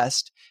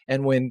test.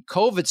 And when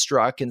COVID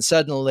struck and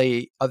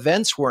suddenly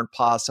events weren't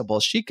possible,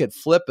 she could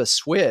flip a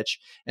switch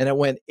and it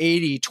went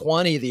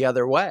 80-20 the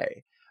other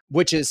way,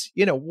 which is,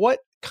 what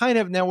kind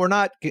of, now we're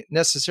not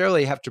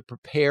necessarily have to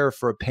prepare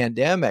for a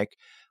pandemic,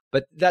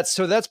 but that's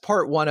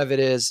part one of it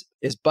is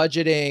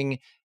budgeting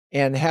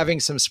and having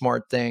some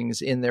smart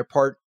things in there.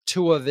 Part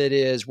Two of it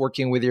is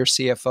working with your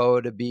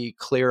CFO to be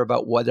clear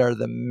about what are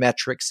the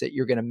metrics that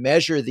you're going to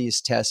measure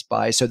these tests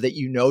by so that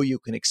you know you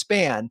can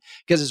expand.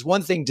 Because it's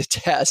one thing to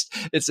test.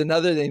 It's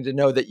another thing to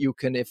know that you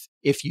can,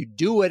 if you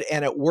do it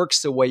and it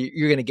works the way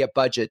you're going to get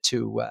budget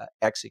to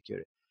execute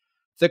it.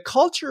 The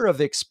culture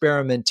of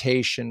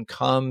experimentation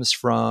comes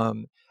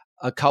from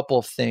a couple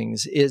of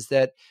things, is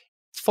that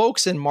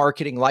folks in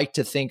marketing like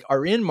to think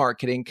are in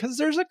marketing because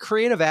there's a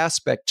creative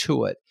aspect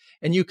to it.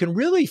 And you can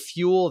really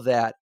fuel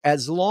that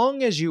as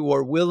long as you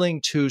are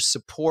willing to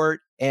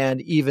support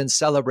and even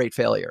celebrate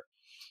failure,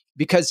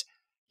 because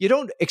you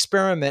don't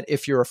experiment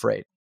if you're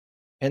afraid.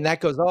 And that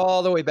goes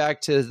all the way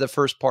back to the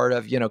first part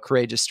of,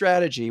 courageous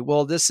strategy.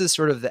 Well, this is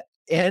sort of the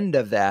end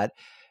of that,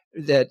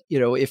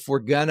 if we're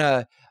going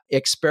to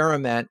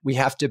experiment, we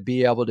have to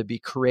be able to be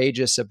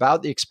courageous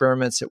about the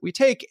experiments that we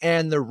take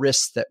and the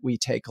risks that we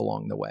take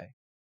along the way.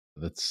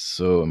 That's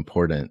so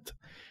important.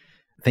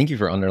 Thank you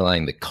for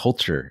underlying the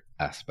culture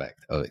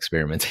aspect of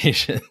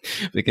experimentation,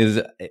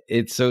 because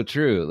it's so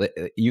true.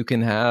 You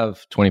can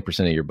have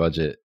 20% of your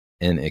budget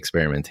in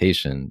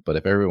experimentation, but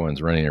if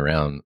everyone's running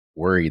around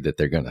worried that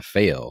they're going to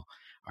fail,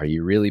 are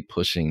you really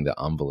pushing the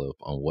envelope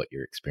on what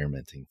you're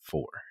experimenting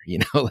for?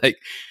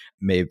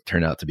 May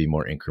turn out to be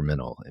more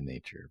incremental in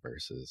nature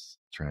versus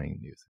trying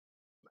new things.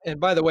 And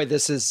by the way,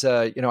 this is,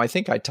 I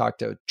think I talked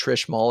to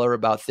Trish Muller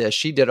about this.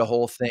 She did a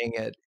whole thing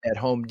at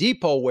Home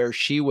Depot where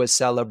she was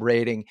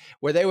celebrating,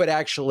 where they would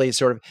actually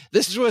sort of,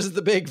 this was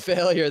the big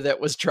failure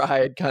that was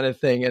tried kind of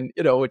thing. And,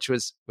 which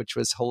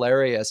was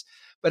hilarious.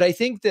 But I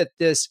think that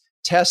this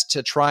test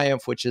to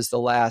triumph, which is the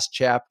last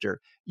chapter,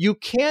 you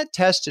can't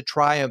test to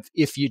triumph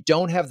if you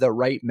don't have the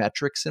right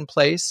metrics in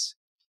place.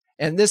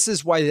 And this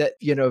is why that,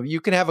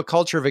 you can have a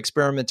culture of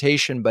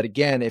experimentation, but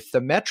again, if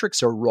the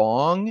metrics are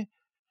wrong,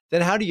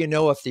 then how do you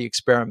know if the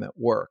experiment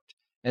worked?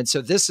 And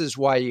so this is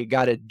why you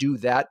got to do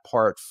that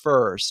part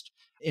first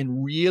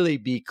and really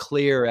be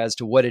clear as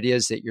to what it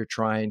is that you're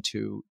trying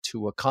to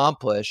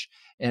accomplish,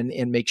 and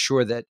make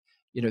sure that,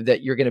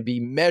 that you're going to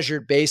be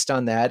measured based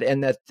on that.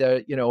 And that,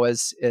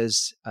 as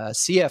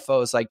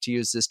CFOs like to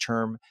use this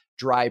term,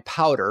 dry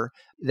powder,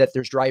 that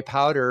there's dry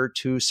powder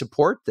to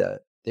support the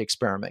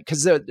experiment.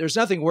 Because there's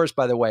nothing worse,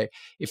 by the way,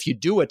 if you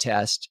do a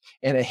test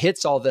and it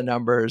hits all the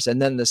numbers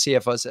and then the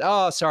CFO says,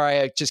 oh,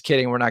 sorry, just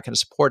kidding, we're not going to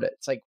support it.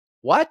 It's like,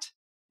 what?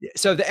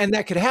 So, and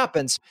that could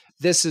happen.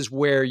 This is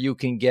where you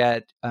can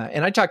get,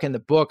 and I talk in the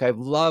book, I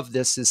love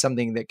this is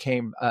something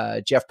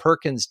that Jeff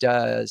Perkins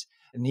does,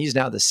 and he's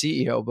now the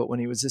CEO, but when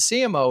he was the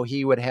CMO,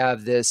 he would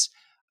have this,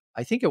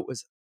 I think it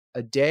was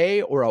a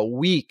day or a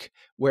week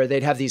where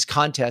they'd have these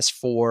contests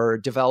for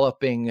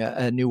developing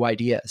new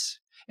ideas.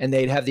 And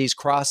they'd have these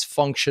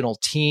cross-functional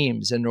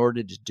teams in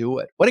order to do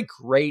it. What a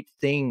great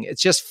thing.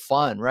 It's just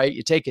fun, right?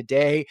 You take a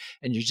day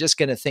and you're just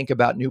going to think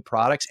about new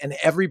products, and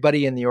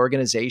everybody in the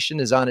organization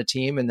is on a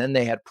team, and then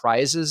they had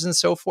prizes and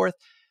so forth.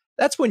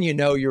 That's when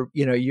you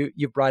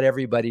brought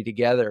everybody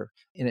together,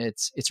 and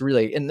it's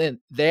really, and then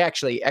they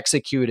actually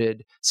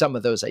executed some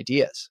of those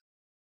ideas.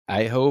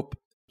 I hope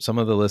some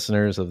of the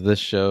listeners of this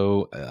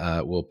show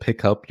will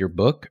pick up your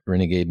book,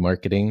 Renegade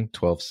Marketing,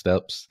 12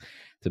 Steps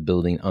to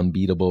Building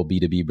Unbeatable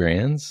B2B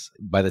Brands.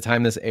 By the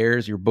time this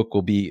airs, your book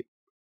will be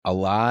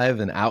alive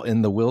and out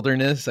in the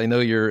wilderness. I know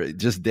you're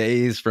just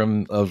days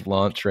of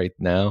launch right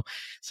now.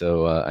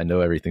 So I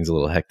know everything's a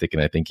little hectic,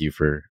 and I thank you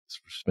for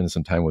spending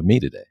some time with me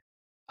today.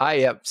 I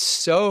am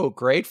so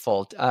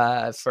grateful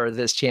for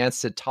this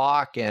chance to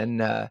talk,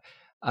 and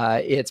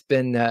it's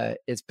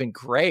been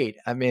great.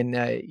 I mean,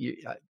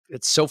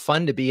 it's so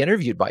fun to be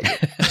interviewed by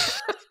you.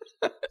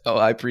 Oh,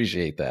 I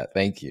appreciate that.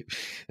 Thank you.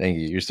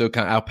 You're so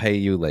kind. I'll pay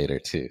you later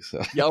too. So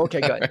yeah,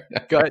 okay, good.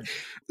 Good.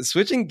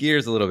 Switching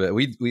gears a little bit,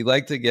 we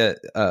like to get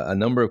a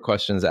number of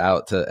questions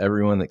out to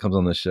everyone that comes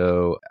on the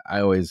show. I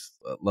always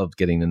love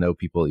getting to know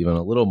people even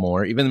a little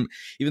more, even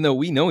though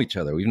we know each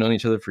other. We've known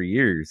each other for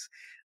years.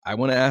 I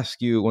want to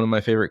ask you one of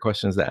my favorite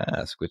questions to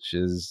ask, which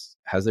is,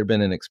 has there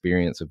been an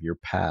experience of your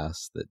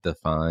past that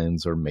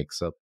defines or makes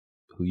up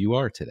who you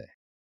are today?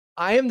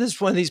 I am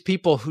one of these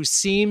people who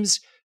seems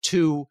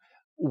to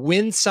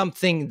win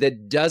something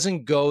that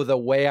doesn't go the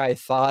way I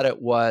thought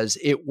it was,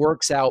 it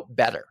works out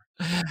better.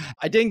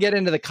 I didn't get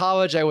into the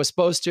college I was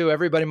supposed to.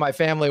 Everybody in my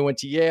family went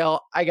to Yale.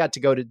 I got to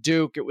go to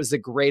Duke. It was the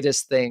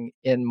greatest thing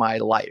in my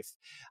life.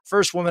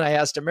 First woman I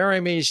asked to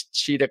marry me,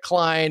 she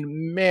declined.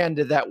 Man,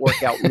 did that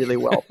work out really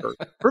well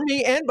for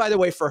me. And by the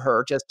way, for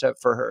her,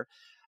 for her.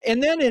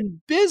 And then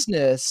in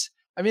business,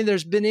 I mean,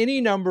 there's been any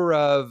number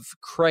of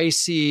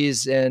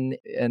crises and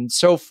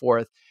so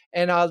forth.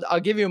 And I'll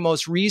give you a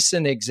most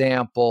recent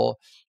example.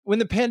 When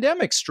the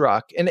pandemic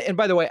struck, and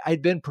by the way,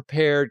 I'd been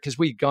prepared because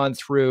we'd gone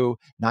through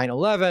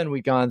 9/11,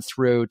 we'd gone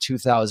through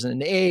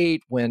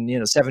 2008 when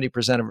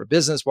 70% of our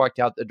business walked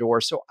out the door.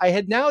 So I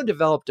had now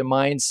developed a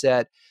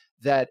mindset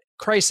that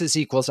crisis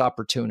equals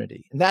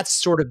opportunity. And that's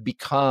sort of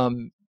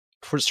become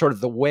sort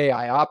of the way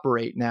I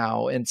operate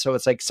now. And so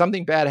it's like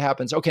something bad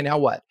happens. Okay, now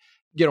what?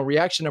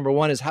 Reaction number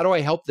one is, how do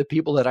I help the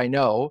people that I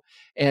know?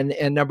 And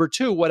number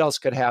two, what else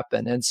could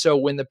happen? And so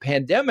when the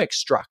pandemic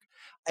struck,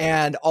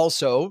 and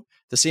also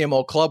the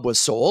CMO Club was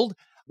sold.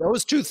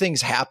 Those two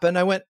things happened.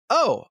 I went,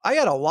 oh, I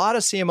got a lot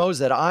of CMOs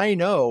that I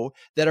know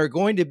that are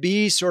going to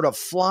be sort of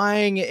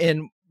flying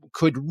and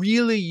could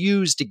really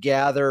use to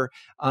gather.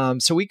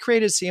 So we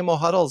created CMO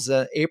Huddles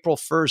April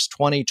 1st,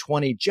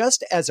 2020,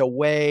 just as a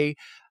way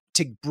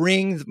to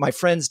bring my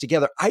friends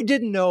together. I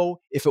didn't know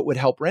if it would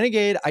help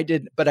Renegade.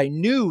 But I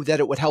knew that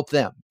it would help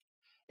them.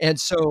 And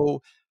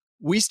so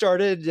we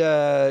started,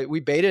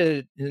 we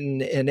betaed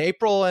in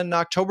April, and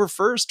October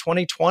 1st,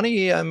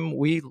 2020,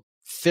 we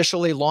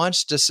officially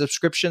launched a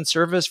subscription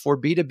service for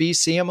B2B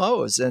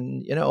CMOs.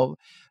 And,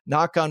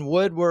 knock on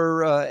wood,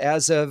 we're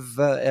as of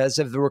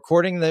the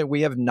recording that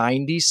we have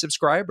 90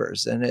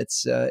 subscribers, and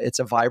it's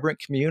a vibrant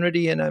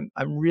community, and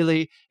I'm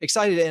really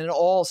excited. And it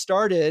all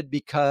started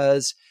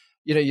because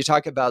you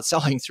talk about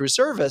selling through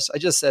service. I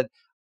just said,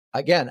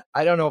 again,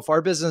 I don't know if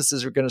our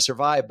businesses are going to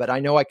survive, but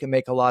I know I can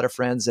make a lot of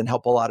friends and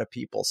help a lot of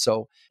people.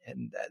 So,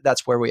 and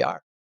that's where we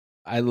are.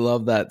 I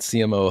love that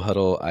CMO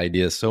huddle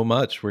idea so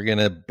much. We're going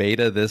to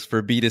beta this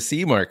for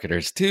B2C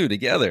marketers too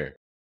together.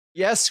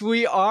 Yes,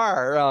 we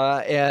are.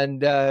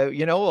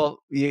 Well,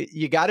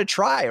 you got to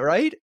try,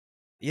 right?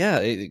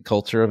 Yeah,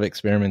 culture of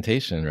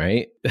experimentation,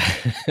 right?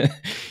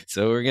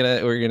 So we're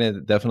gonna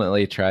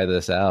definitely try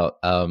this out.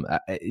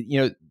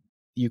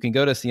 You can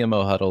go to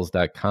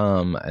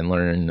cmohuddles.com and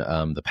learn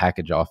the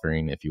package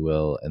offering, if you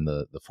will, and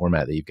the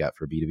format that you've got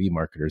for B2B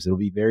marketers. It'll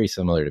be very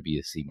similar to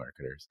B2C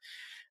marketers.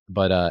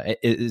 But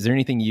is there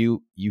anything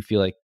you feel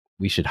like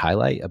we should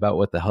highlight about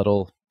what the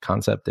huddle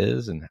concept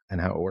is and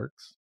how it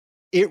works?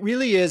 It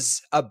really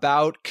is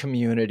about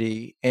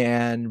community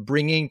and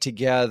bringing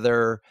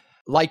together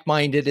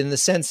like-minded, in the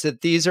sense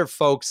that these are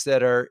folks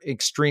that are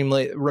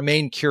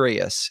remain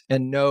curious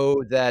and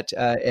know that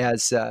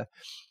as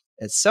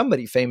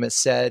somebody famous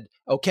said,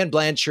 Ken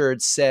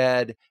Blanchard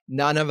said,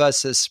 none of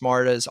us as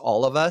smart as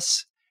all of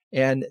us.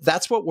 And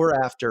that's what we're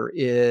after.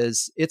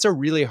 It's a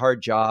really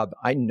hard job.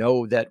 I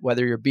know that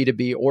whether you're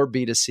B2B or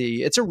B2C,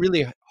 it's a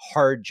really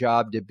hard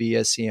job to be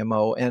a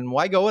CMO. And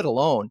why go it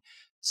alone?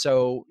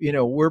 So,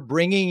 we're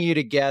bringing you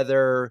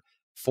together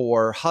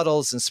for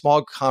huddles and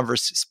small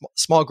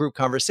group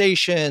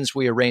conversations.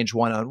 We arrange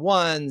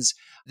one-on-ones.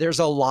 There's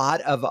a lot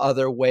of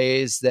other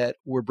ways that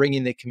we're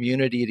bringing the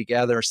community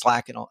together,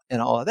 Slack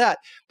and all of that.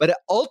 But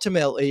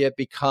ultimately, it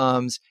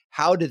becomes,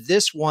 how did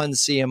this one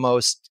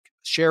CMO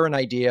share an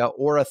idea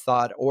or a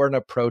thought or an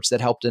approach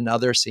that helped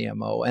another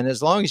CMO? And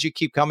as long as you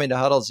keep coming to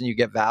huddles and you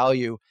get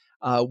value,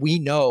 we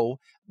know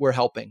we're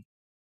helping.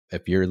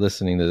 If you're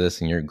listening to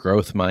this and you're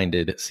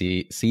growth-minded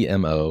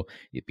CMO,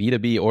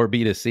 B2B or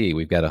B2C,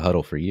 we've got a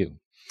huddle for you.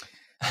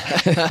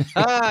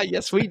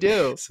 Yes, we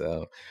do.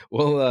 So,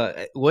 well,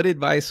 what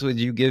advice would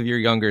you give your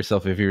younger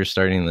self if you were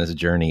starting this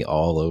journey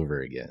all over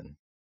again?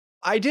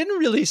 I didn't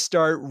really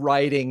start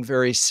writing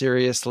very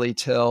seriously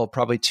till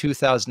probably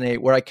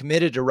 2008, where I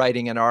committed to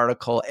writing an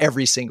article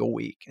every single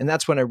week. And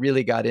that's when I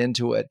really got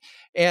into it.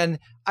 And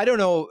I don't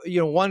know,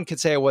 one could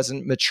say I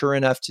wasn't mature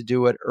enough to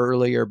do it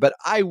earlier, but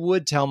I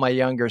would tell my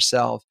younger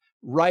self,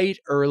 write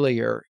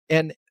earlier.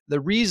 And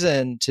the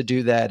reason to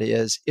do that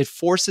is it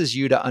forces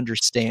you to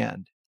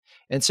understand.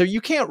 And so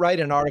you can't write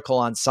an article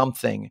on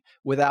something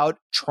without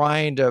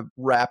trying to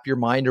wrap your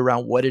mind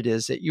around what it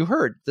is that you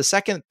heard. The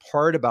second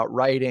part about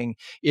writing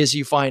is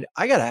you find,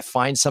 I got to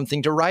find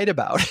something to write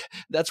about.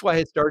 That's why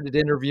I started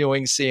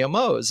interviewing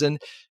CMOs. And,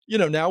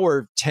 now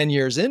we're 10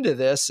 years into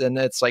this, and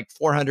it's like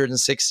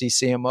 460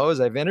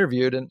 CMOs I've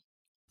interviewed. And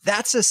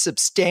that's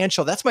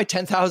that's my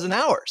 10,000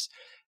 hours,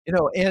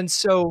 And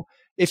so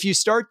if you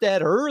start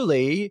that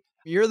early,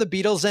 you're the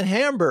Beatles in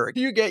Hamburg.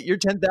 You get your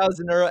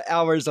 10,000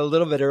 hours a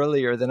little bit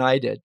earlier than I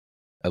did.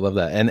 I love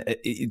that.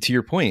 And to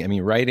your point, I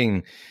mean,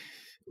 writing,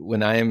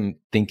 when I'm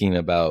thinking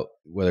about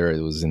whether it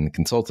was in the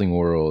consulting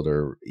world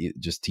or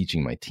just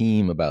teaching my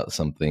team about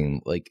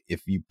something, like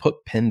if you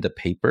put pen to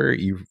paper,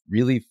 you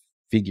really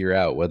figure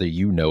out whether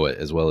you know it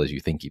as well as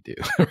you think you do,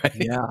 right?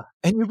 Yeah.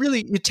 And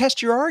you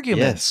test your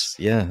arguments.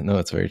 Yes. Yeah. No,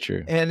 it's very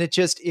true. And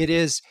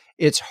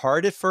it's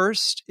hard at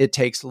first. It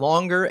takes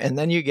longer, and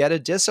then you get a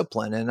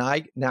discipline. And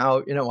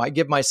I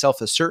give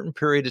myself a certain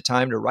period of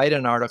time to write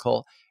an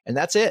article, and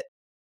that's it.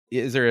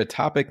 Is there a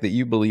topic that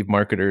you believe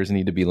marketers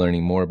need to be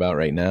learning more about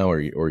right now,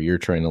 or you're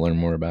trying to learn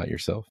more about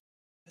yourself?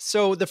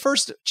 So the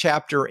first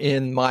chapter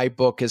in my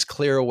book is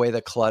Clear Away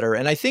the Clutter.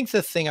 And I think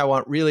the thing I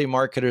want really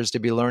marketers to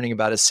be learning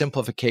about is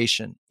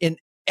simplification in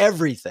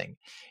everything,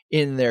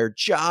 in their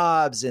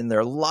jobs, in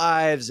their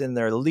lives, in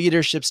their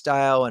leadership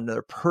style, and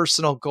their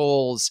personal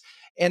goals,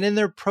 and in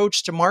their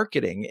approach to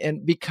marketing.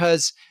 And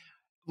because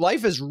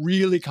life is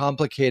really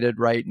complicated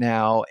right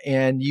now,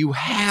 and you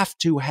have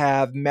to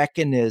have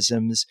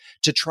mechanisms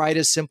to try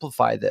to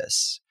simplify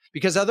this,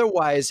 because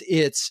otherwise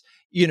it's,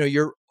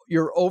 you're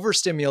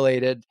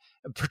overstimulated,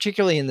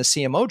 particularly in the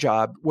CMO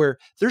job, where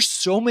there's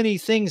so many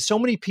things, so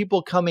many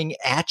people coming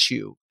at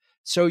you.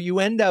 So you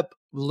end up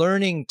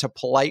learning to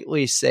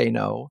politely say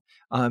no.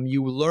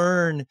 You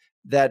learn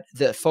that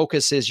the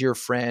focus is your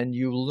friend.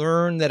 You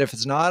learn that if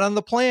it's not on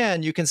the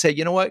plan, you can say,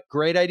 you know what,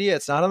 great idea.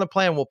 It's not on the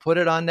plan. We'll put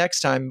it on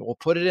next time. We'll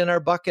put it in our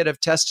bucket of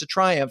test to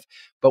triumph,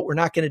 but we're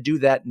not going to do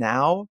that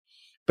now.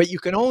 But you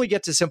can only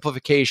get to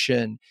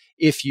simplification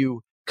if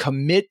you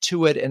commit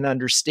to it and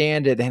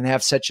understand it and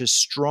have such a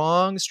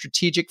strong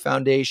strategic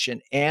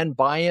foundation and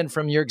buy-in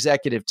from your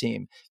executive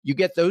team. You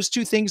get those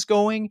two things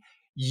going,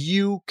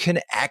 you can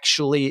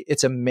actually,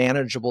 it's a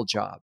manageable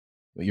job.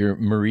 You're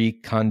Marie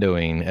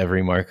Kondoing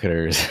every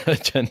marketer's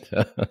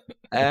agenda.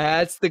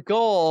 That's the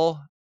goal.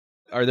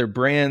 Are there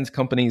brands,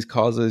 companies,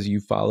 causes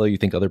you follow you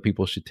think other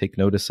people should take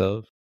notice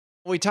of?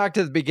 We talked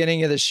at the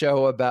beginning of the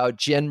show about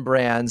gin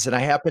brands, and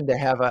I happen to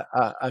have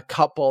a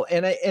couple,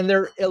 and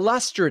they're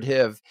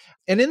illustrative.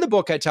 And in the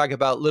book, I talk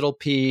about little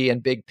P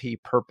and big P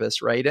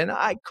purpose, right? And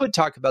I could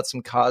talk about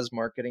some cause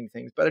marketing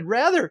things, but I'd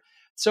rather.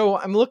 So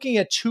I'm looking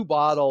at 2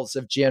 bottles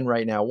of gin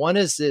right now. One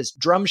is this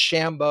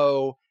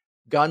Drumshambo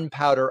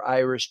gunpowder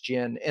Irish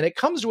gin, and it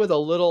comes with a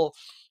little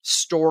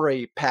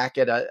story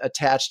packet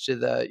attached to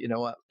the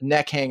a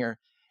neck hanger,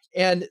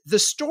 and the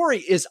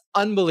story is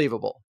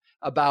unbelievable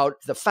about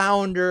the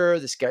founder,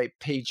 this guy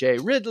P.J.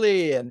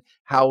 Ridley, and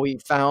how he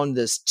found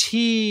this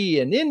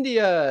tea in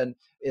India, and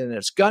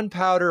it's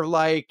gunpowder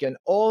and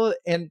all,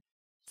 and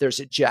there's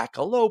a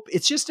jackalope.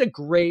 It's just a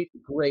great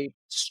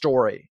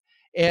story.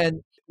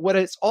 And what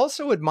I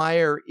also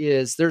admire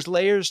is there's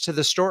layers to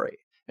the story.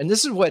 And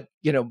this is what,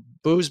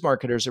 booze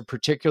marketers are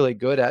particularly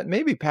good at,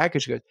 maybe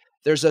packaged goods.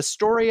 There's a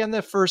story on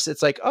the first,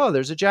 it's like, oh,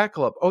 there's a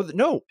jackalope. Oh,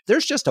 no,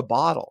 there's just a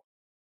bottle.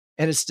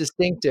 And it's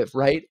distinctive,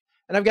 right?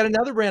 And I've got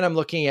another brand I'm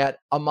looking at,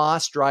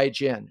 Amos Dry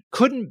Gin.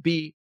 Couldn't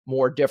be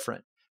more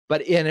different.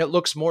 And it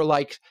looks more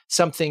like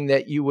something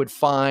that you would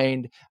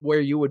find where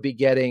you would be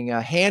getting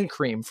a hand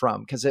cream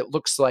from, because it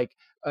looks like,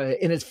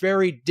 and it's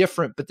very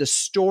different. But the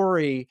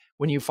story,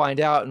 when you find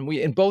out, and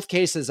in both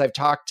cases, I've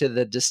talked to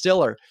the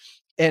distiller,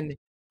 and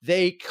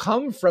they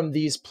come from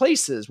these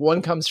places.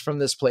 One comes from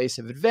this place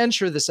of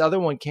adventure. This other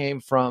one came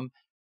from,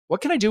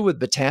 what can I do with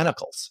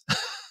botanicals?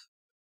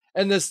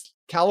 And this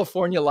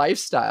California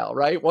lifestyle,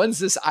 right? One's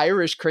this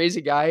Irish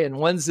crazy guy and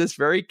one's this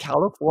very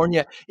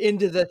California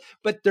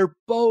but they're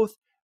both,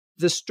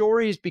 the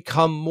stories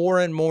become more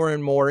and more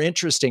and more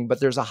interesting, but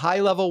there's a high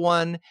level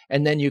one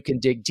and then you can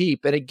dig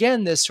deep. And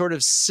again, this sort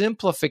of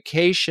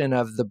simplification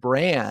of the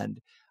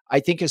brand, I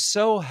think is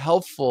so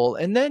helpful.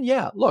 And then,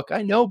 look,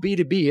 I know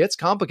B2B, it's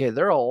complicated.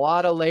 There are a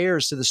lot of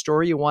layers to the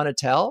story you want to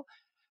tell.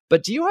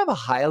 But do you have a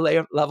high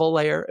level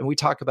layer? And we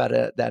talk about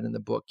that in the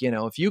book.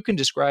 If you can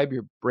describe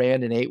your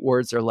brand in 8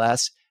 words or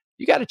less,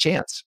 you got a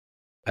chance.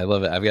 I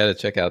love it. I've got to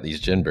check out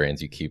these gin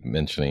brands you keep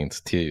mentioning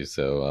too.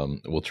 So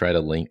we'll try to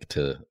link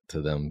to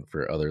them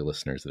for other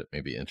listeners that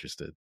may be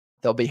interested.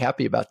 They'll be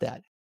happy about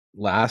that.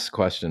 Last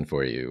question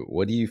for you.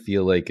 What do you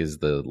feel like is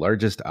the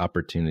largest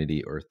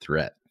opportunity or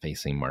threat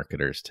facing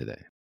marketers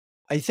today?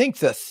 I think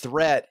the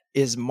threat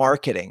is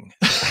marketing.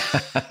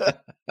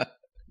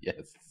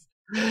 Yes.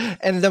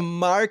 And the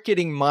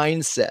marketing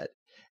mindset.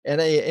 And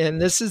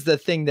this is the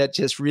thing that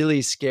just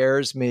really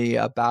scares me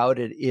about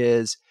it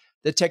is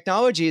the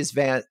technology has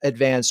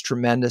advanced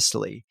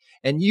tremendously.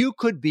 And you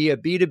could be a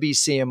B2B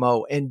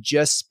CMO and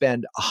just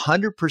spend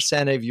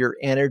 100% of your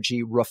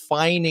energy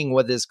refining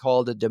what is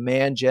called a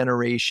demand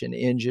generation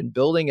engine,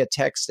 building a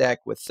tech stack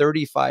with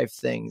 35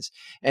 things.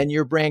 And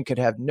your brand could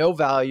have no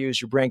values.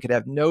 Your brand could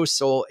have no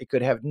soul. It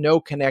could have no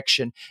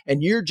connection.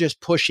 And you're just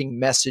pushing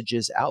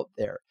messages out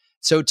there.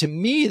 So to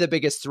me, the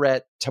biggest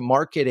threat to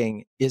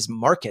marketing is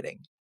marketing,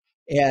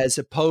 as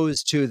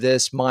opposed to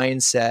this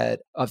mindset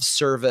of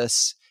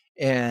service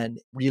and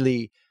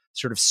really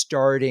sort of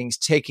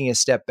taking a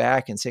step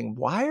back and saying,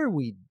 why are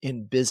we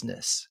in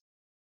business?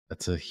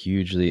 That's a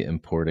hugely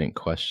important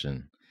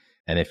question.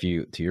 And if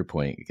you, to your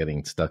point,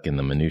 getting stuck in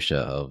the minutia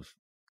of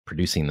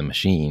producing the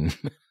machine,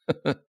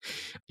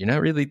 you're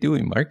not really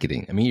doing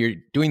marketing. I mean, you're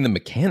doing the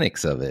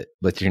mechanics of it,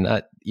 but you're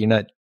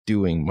not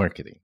doing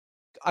marketing.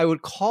 I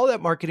would call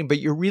that marketing, but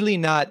you're really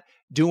not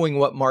doing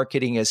what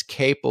marketing is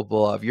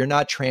capable of. You're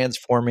not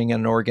transforming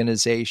an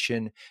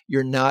organization.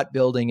 You're not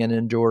building an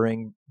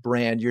enduring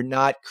brand. You're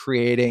not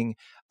creating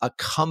a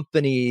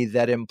company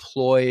that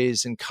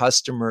employees and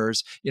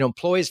customers,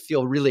 employees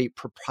feel really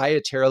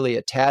proprietarily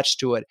attached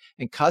to it,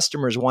 and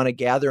customers want to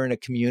gather in a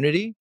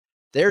community.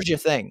 There's your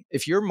thing.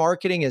 If your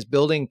marketing is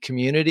building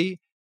community,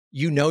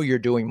 you're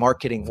doing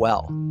marketing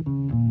well.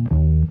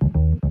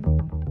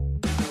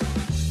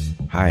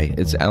 Hi,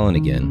 it's Alan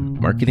again.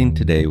 Marketing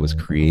Today was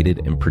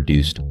created and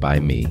produced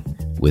by me,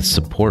 with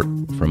support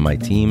from my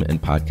team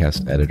and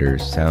podcast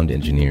editors, sound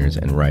engineers,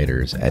 and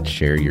writers at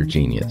Share Your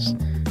Genius.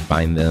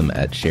 Find them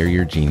at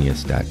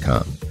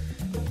shareyourgenius.com.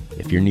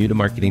 If you're new to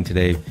Marketing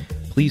Today,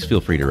 please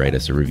feel free to write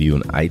us a review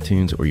on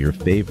iTunes or your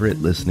favorite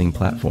listening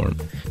platform.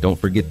 Don't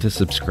forget to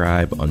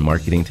subscribe on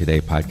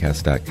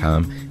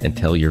marketingtodaypodcast.com and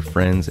tell your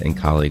friends and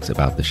colleagues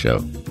about the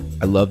show.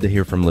 I love to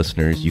hear from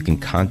listeners. You can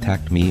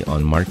contact me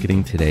on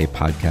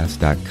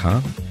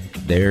marketingtodaypodcast.com.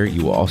 There,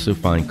 you will also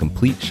find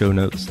complete show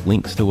notes,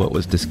 links to what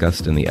was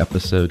discussed in the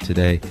episode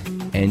today,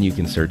 and you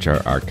can search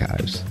our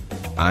archives.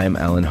 I'm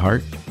Alan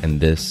Hart, and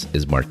this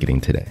is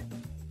Marketing Today.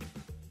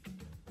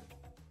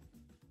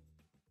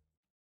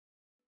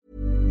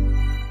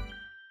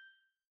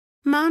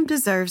 Mom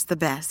deserves the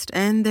best,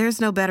 and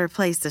there's no better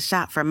place to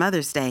shop for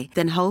Mother's Day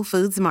than Whole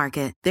Foods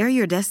Market. They're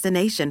your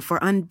destination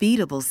for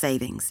unbeatable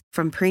savings,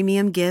 from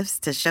premium gifts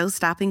to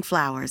show-stopping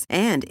flowers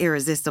and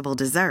irresistible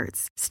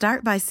desserts.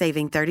 Start by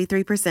saving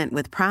 33%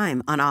 with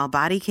Prime on all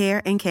body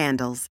care and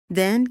candles.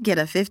 Then get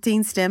a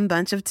 15-stem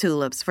bunch of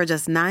tulips for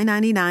just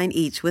 $9.99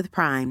 each with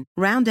Prime.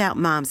 Round out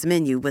Mom's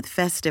menu with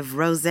festive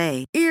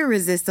rosé,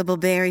 irresistible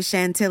berry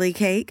chantilly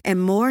cake,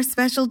 and more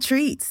special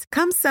treats.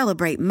 Come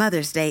celebrate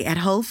Mother's Day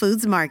at Whole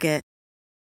Foods Market.